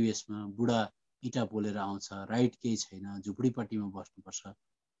त्यस्तो परिवेशमा बुढा इँटा पोलेर आउँछ, राइट केही छैन, झुपडीपट्टीमा बस्नुपर्छ।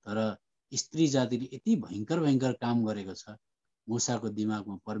 तर स्त्री जातिले यति भयङ्कर काम गरेको छ। मोसाको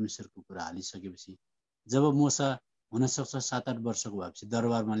दिमागमा परमेश्वरको कुरा हालिसकेपछि जब मोसा हुनसक्छ 7-8 वर्षको भएपछि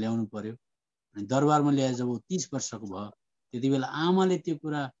दरबारमा ल्याउनु पर्यो। अनि दरबारमा ल्याए जब 30 वर्षको भयो त्यति बेला आमाले त्यो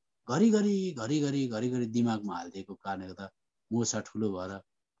कुरा घरिघरि दिमागमा हालिदिएको कारणले गर्दा मोसा ठुलो भएर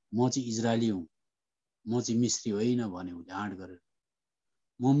म चाहिँ इजरायली हुँ, म चाहिँ मिश्री होइन भने उसले आँट गरेर।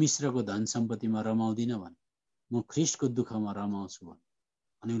 म मिश्रको धन सम्पत्तिमा रमाउँदिनँ भने म ख्रिस्टको दुःखमा रमाउँछु भने।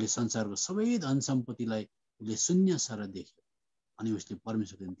 अनि उसले संसारको सबै धन सम्पत्तिलाई उसले शून्य सर देख्यो अनि उसले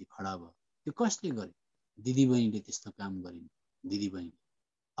परमेश्वरको निम्ति खडा भयो। त्यो कसले गर्यो? दिदीबहिनीले त्यस्तो काम गरिन्। दिदीबहिनी।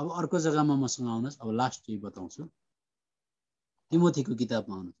 अब अर्को जग्गामा मसँग आउनुहोस्। अब लास्ट यही बताउँछु। तिमोथीको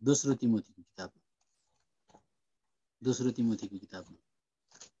किताबमा आउनुहोस्। दोस्रो तिमोथीको किताबमा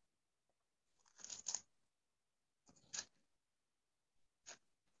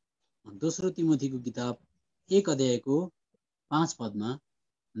दोस्रो तिमोथीको किताब 1 अध्यायको 5 पदमा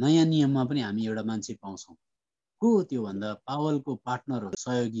नयाँ नियममा पनि हामी एउटा मान्छे पाउँछौँ। को त्यो भन्दा पावलको पार्टनर हो,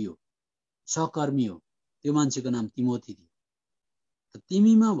 सहयोगी हो, सहकर्मी हो। त्यो मान्छेको नाम तिमोथी थियो।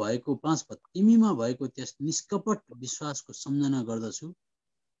 तिमीमा भएको 5 पद, तिमीमा भएको त्यस निष्कपट विश्वासको सम्झना गर्दछु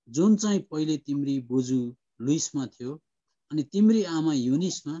जुन चाहिँ पहिले तिम्री बोजू लुइसमा थियो अनि तिम्री आमा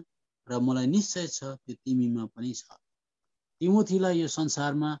युनिसमा, र मलाई निश्चय छ त्यो तिमीमा पनि छ। तिमोथीलाई यो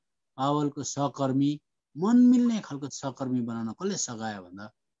संसारमा पावलको सहकर्मी, मन मिल्ने खालको सहकर्मी बनाउन कसले सघायो भन्दा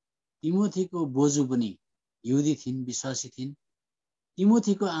तिमोथीको बोजू पनि यहुदी थिइन्, विश्वासी थिइन्।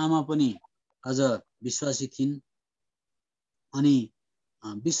 तिमोथीको आमा पनि अझ विश्वासी थिइन्। अनि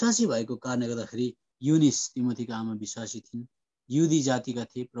विश्वासी भएको कारणले गर्दाखेरि युनिस, तिमोथीको आमा विश्वासी थिइन्, युदी जातिका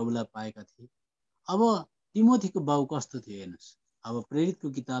थिए, प्रभुलाई पाएका थिए। अब तिमोथीको बाउ कस्तो थियो हेर्नुहोस्। अब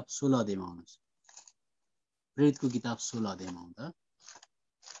प्रेरितको किताब 16 अध्यायमा आउनुहोस्। प्रेरितको किताब 16 अध्यायमा आउँदा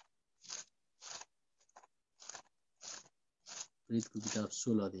प्रेरितको किताब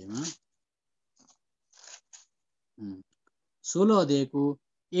 16 अध्यायमा 16 अध्यायको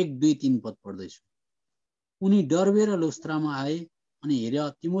 1, 2, 3 पद पढ्दैछु। उनी डर्बे र लुस्त्रामा आए अनि हेरे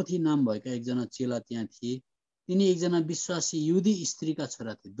तिमोथी नाम भएका एकजना चेला त्यहाँ थिए। तिनी एकजना विश्वासी युदी स्त्रीका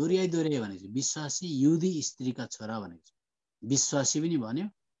छोरा थिए। दोहोऱ्याइ भनेको छ, विश्वासी युदी स्त्रीका छोरा भनेको छ। विश्वासी पनि भन्यो,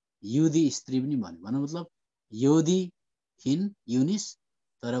 युदी स्त्री पनि भन्यो। भन्नु मतलब यहुदी थिइन् युनिस,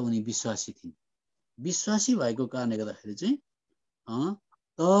 तर उनी विश्वासी थिइन्। विश्वासी भएको कारणले गर्दाखेरि चाहिँ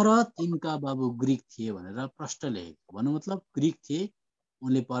तर तिनका बाबु ग्रीक थिए भनेर प्रष्ट लेखेको। भन्नु मतलब ग्रीक थिए,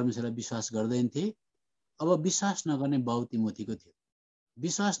 उनले परमेश्वरलाई विश्वास गर्दैनथे। अब विश्वास नगर्ने बाउ तिमोथीको थियो।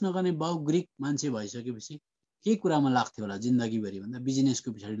 विश्वास नगर्ने बाउ ग्रीक मान्छे भइसकेपछि के कुरामा लाग्थ्यो होला जिन्दगीभरि भन्दा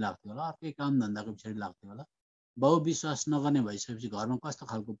बिजनेसको पछाडि लाग्थ्यो होला, अर्कै काम धन्दाको पछाडि लाग्थ्यो होला। बाउ विश्वास नगर्ने भइसकेपछि घरमा कस्तो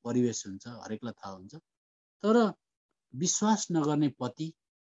खालको परिवेश हुन्छ हरेकलाई थाहा हुन्छ। तर विश्वास नगर्ने पति,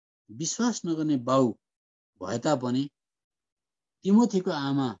 विश्वास नगर्ने बाउ भए तापनि तिमोथीको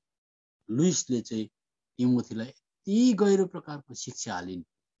आमा लुइसले चाहिँ तिमोथीलाई यति गहिरो प्रकारको शिक्षा हालिन्,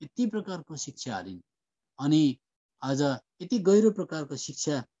 यति प्रकारको शिक्षा हालिन्। अनि आज यति गहिरो प्रकारको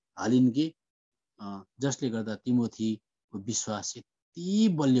शिक्षा हालिन् कि जसले गर्दा तिमोथीको विश्वास यति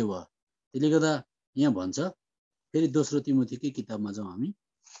बलियो भयो। त्यसले गर्दा यहाँ भन्छ, फेरि दोस्रो तिमोथीकै किताबमा जाउँ हामी।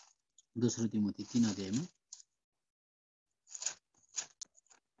 दोस्रो तिमोथी 3 अध्यायमा,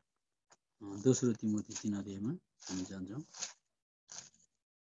 दोस्रो तिमोथी 3 अध्यायमा हामी जान्छौँ।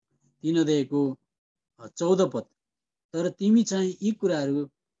 3 अध्यायको 14 पद। तर तिमी चाहिँ यी कुराहरू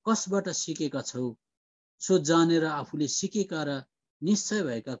कसबाट सिकेका छौ, सो जानेर आफूले सिकेका र निश्चय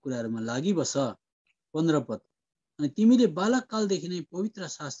भएका कुराहरूमा लागिबस। 15 पद। अनि तिमीले बालककालदेखि नै पवित्र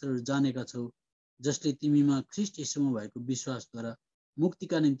शास्त्रहरू जानेका छौ, जसले तिमीमा ख्रिस्ट यीशुमा भएको विश्वासद्वारा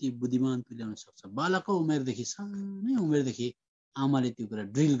मुक्तिका निम्ति बुद्धिमान तुल्याउन सक्छ। बालकको उमेरदेखि, सानै उमेरदेखि आमाले त्यो कुरा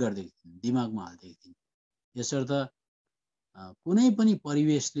ड्रिल गरिदिएको थिइन्, दिमागमा हालिदिएको थिइन्। यसर्थ कुनै पनि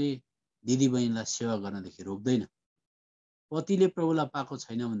परिवेशले दिदीबहिनीलाई सेवा गर्नदेखि रोक्दैन। पतिले प्रभुलाई पाएको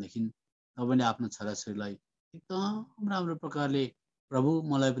छैन भनेदेखि तपाईँले आफ्नो छोराछोरीलाई एकदम राम्रो प्रकारले, प्रभु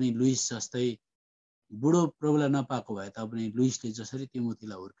मलाई पनि लुइस जस्तै बुढो प्रभुलाई नपाएको भए तापनि लुइसले जसरी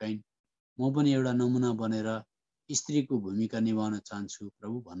तिमोथीलाई हुर्काइन्, म पनि एउटा नमुना बनेर स्त्रीको भूमिका निभाउन चाहन्छु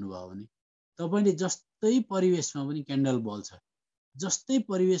प्रभु भन्नुभयो भने तपाईँले जस्तै परिवेशमा पनि क्यान्डल बल्छ, जस्तै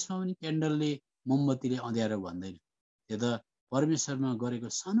परिवेशमा पनि क्यान्डलले मोमबत्तीले अँध्यारो भन्दैन। त्यो त परमेश्वरमा गरेको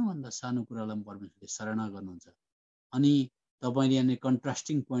सानोभन्दा सानो कुरालाई परमेश्वरले सराहना गर्नुहुन्छ। अनि तपाईँले यहाँनिर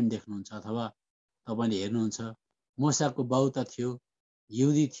कन्ट्रास्टिङ पोइन्ट देख्नुहुन्छ, अथवा तपाईँले हेर्नुहुन्छ मोसाको बाउ त थियो,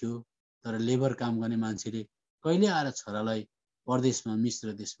 यहुदी थियो, तर लेबर काम गर्ने मान्छेले कहिले आएर छोरालाई परदेशमा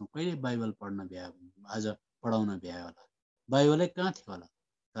मिश्र देशमा कहिले बाइबल पढ्न भ्यायो, आज पढाउन भ्यायो होला? बाइबलै कहाँ थियो होला?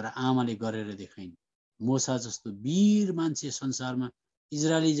 तर आमाले गरेर देखाइन्। मोसा जस्तो वीर मान्छे संसारमा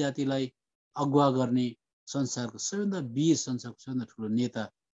इजरायली जातिलाई अगुवा गर्ने संसारको सबैभन्दा वीर, संसारको सबैभन्दा ठुलो नेता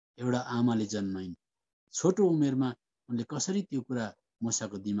एउटा आमाले जन्माइन्। छोटो उमेरमा उनले कसरी त्यो कुरा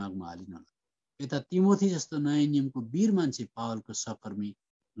मोसाको दिमागमा हालिन् होला? यता तिमोथी जस्तो नयाँ नियमको वीर मान्छे पावलको सहकर्मी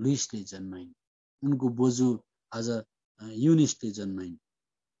लुइसले जन्माइन्। उनको बोजू आज युनिसले जन्माइन्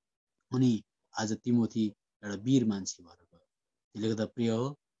अनि आज तिमोथी एउटा वीर मान्छे भएर गयो। त्यसले गर्दा प्रिय हो,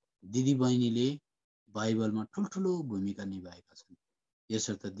 दिदीबहिनीले बाइबलमा ठुल्ठुलो भूमिका निभाएका छन्।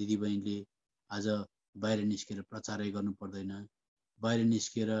 यसर्थ दिदीबहिनीले आज बाहिर निस्केर प्रचारै गर्नु पर्दैन, बाहिर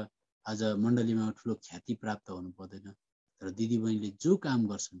निस्केर आज मण्डलीमा ठुलो ख्याति प्राप्त हुनु पर्दैन। तर दिदीबहिनीले जो काम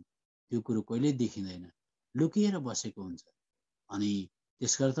गर्छन् त्यो कुरो कहिल्यै देखिँदैन, लुकिएर बसेको हुन्छ। अनि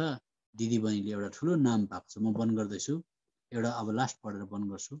त्यसर्थ दिदीबहिनीले एउटा ठुलो नाम पाएको छ। म बन्द गर्दैछु, एउटा अब लास्ट पढेर बन्द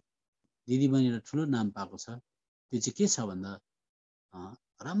गर्छु। दिदीबहिनीले ठुलो नाम पाएको छ। त्यो चाहिँ के छ भन्दा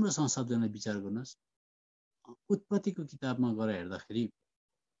राम्रोसँग शब्दलाई विचार गर्नुहोस्। उत्पत्तिको किताबमा गएर हेर्दाखेरि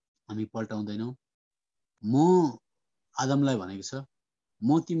हामी पल्टाउँदैनौँ। म आदमलाई भनेको छ,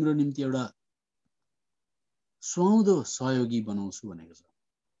 म तिम्रो निम्ति एउटा सुहाउँदो सहयोगी बनाउँछु भनेको छ।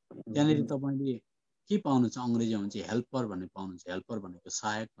 त्यहाँनिर तपाईँले के पाउनुहुन्छ, अङ्ग्रेजीमा भन्छ हेल्पर भन्ने पाउनुहुन्छ। हेल्पर भनेको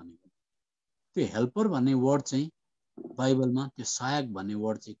सहायक भनेको। त्यो हेल्पर भन्ने वर्ड चाहिँ बाइबलमा, त्यो सहायक भन्ने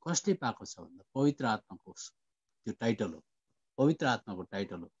वर्ड चाहिँ कसले पाएको छ भन्दा पवित्र आत्माको त्यो टाइटल हो। पवित्र आत्माको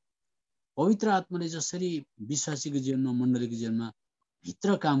टाइटल हो। पवित्र आत्माले जसरी विश्वासीको जीवनमा, मण्डलीको जीवनमा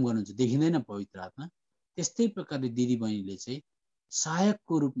भित्र काम गर्नुहुन्छ, देखिँदैन पवित्र आत्मा, त्यस्तै प्रकारले दिदीबहिनीले चाहिँ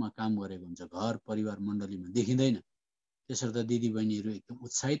सहायकको रूपमा काम गरेको हुन्छ घर परिवार मण्डलीमा, देखिँदैन। त्यसर्थ दिदीबहिनीहरू एकदम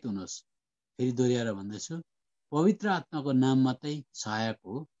उत्साहित हुनुहोस्। फेरि दोहोऱ्याएर भन्दैछु, पवित्र आत्माको नाम मात्रै सहायक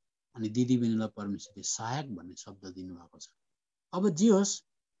हो अनि दिदीबहिनीलाई परमेश्वरले सहायक भन्ने शब्द दिनुभएको छ। अब जे होस्,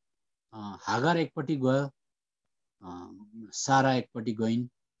 हागार एकपट्टि गयो, सारा एकपट्टि गइन्।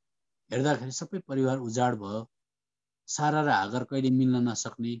 हेर्दाखेरि सबै परिवार उजाड भयो। सारा र हागार कहिले मिल्न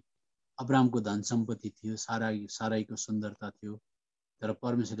नसक्ने। अब्रामको धन सम्पत्ति थियो, साराईको सुन्दरता थियो, तर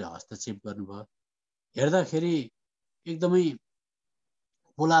परमेश्वरले हस्तक्षेप गर्नुभयो। हेर्दाखेरि एकदमै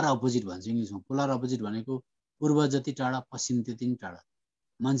पोलर अपोजिट भन्छ इङ्ग्लिसमा। पोलर अपोजिट भनेको पूर्व जति टाढा, पश्चिम त्यति नै टाढा।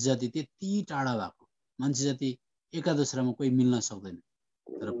 मान्छे जाति त्यति टाढा भएको, मान्छे जाति एका दोस्रामा कोही मिल्न सक्दैन।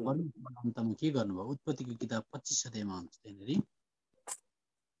 तर परमेश्वर अन्तमा के गर्नुभयो? उत्पत्तिको किताब 25 अध्यायमा आउँछ। त्यहाँनिर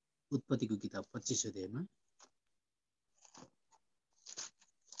उत्पत्तिको किताब 25 अध्यायमा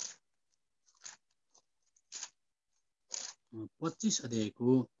 25 अध्यायको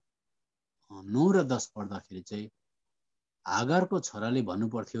 9 र 10 पढ्दाखेरि चाहिँ हागारको छोराले भन्नु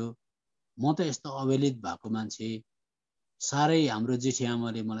पर्थ्यो, म त यस्तो अवहेलित भएको मान्छे, साह्रै हाम्रो जेठी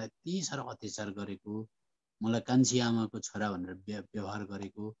आमाले मलाई यति साह्रो अत्याचार गरेको, मलाई कान्छी आमाको छोरा भनेर व्यवहार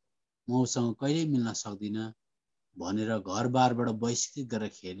गरेको, म उसँग कहिल्यै मिल्न सक्दिनँ भनेर घरबारबाट बहिष्कृत गरेर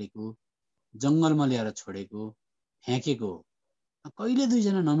खेलेको, जङ्गलमा ल्याएर छोडेको, फ्याँकेको। कहिले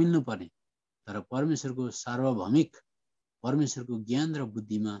दुईजना नमिल्नु पर्ने। तर परमेश्वरको सार्वभौमिक, परमेश्वरको ज्ञान र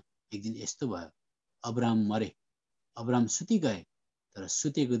बुद्धिमा एक दिन यस्तो भयो, अब्राम मरे, अब्राम सुति गए। तर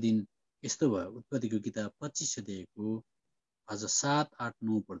सुतेको दिन यस्तो भयो। उत्पत्तिको किताब 25 अध्यायको आज 7, 8,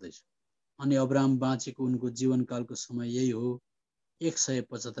 9 पढ्दैछु। अनि अब्राम बाँचेको उनको जीवनकालको समय यही हो,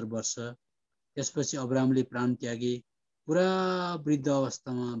 175 वर्ष। त्यसपछि अब्रामले प्राण त्यागे, पुरा वृद्ध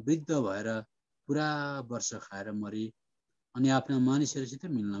अवस्थामा, वृद्ध भएर पुरा वर्ष खाएर मरे अनि आफ्ना मानिसहरूसित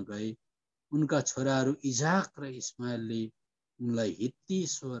मिल्न गए। उनका छोराहरू इजाक र इस्माइलले उनलाई हित्ती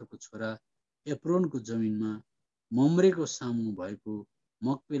सोहरको छोरा एप्रोनको जमिनमा मम्रेको सामु भएको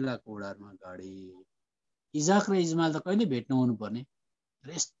मकपेलाको ओडारमा गाडे। इजाक र इस्माइल त कहिले भेट्न हुनु पर्ने। र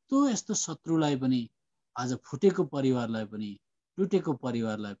यस्तो शत्रुलाई पनि, आज फुटेको परिवारलाई पनि, टुटेको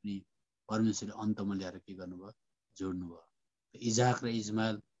परिवारलाई पनि परमेश्वरले अन्तमा ल्याएर के गर्नुभयो? जोड्नुभयो। इजाक र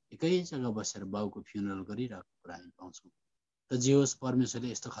इस्माइल एकै जग्गा बसेर बाउको फ्युनरल गरिरहेको कुरा हामी पाउँछौँ। र जे होस्,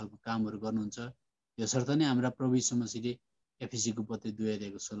 परमेश्वरले यस्तो खालको कामहरू गर्नुहुन्छ। यसर्थ नै हाम्रा प्रभु यीशु मसीहले एफिसीको पत्री 2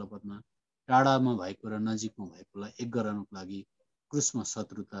 अध्यायको 16 पदमा टाढामा भएको र नजिकमा भएकोलाई एक गराउनको लागि क्रुसमा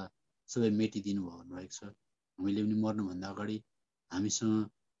शत्रुता सबै मेटिदिनु भयो भन्नुभएको छ। हामीले पनि मर्नुभन्दा अगाडि हामीसँग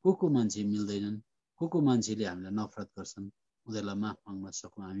को मान्छे मिल्दैनन्, को मान्छेले हामीलाई नफरत गर्छन्, उनीहरूलाई माफ माग्न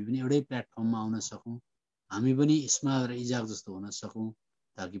सकौँ। हामी पनि एउटै प्लेटफर्ममा आउन सकौँ। हामी पनि इस्माइल र इजाक जस्तो हुन सकौँ,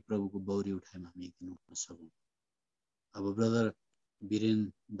 ताकि प्रभुको बौरी उठाइमा हामी एक दिन उठ्न सकौँ। अब ब्रदर वीरेन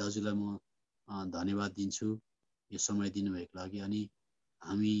दाजुलाई म धन्यवाद दिन्छु यो समय दिनुभएको लागि।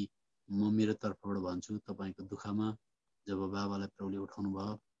 अनि म मेरो तर्फबाट भन्छु, तपाईँको दुःखमा जब बाबालाई प्रभुले उठाउनु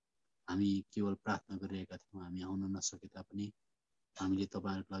भयो, हामी केवल प्रार्थना गरिरहेका थियौँ। हामी आउन नसके तापनि हामीले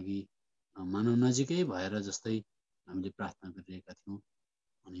तपाईँहरूको लागि मानव नजिकै भएर जस्तै हामीले प्रार्थना गरिरहेका थियौँ।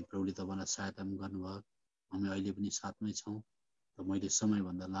 अनि प्रभुले तपाईँलाई सहायता पनि गर्नुभयो। हामी अहिले पनि साथमै छौँ। र मैले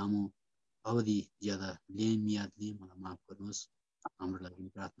समयभन्दा लामो अवधि ज्यादा मियाद लिएँ, मलाई माफ गर्नुहोस्। हाम्रो लागि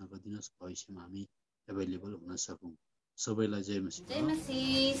प्रार्थना गरिदिनुहोस्, भविष्यमा हामी एभाइलेबल हुन सकौँ। सबैलाई जय मसीह। जय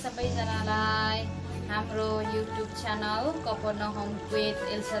मसीह सबैजनालाई। हाम्रो युट्युब च्यानल कपरनाहुम कुवेत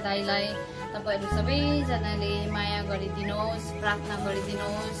el-shaddaiलाई तपाईहरु सबैजनाले माया गरिदिनुहोस्, प्रार्थना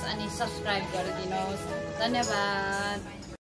गरिदिनुहोस् अनि सब्स्क्राइब गरिदिनुहोस्। धन्यवाद।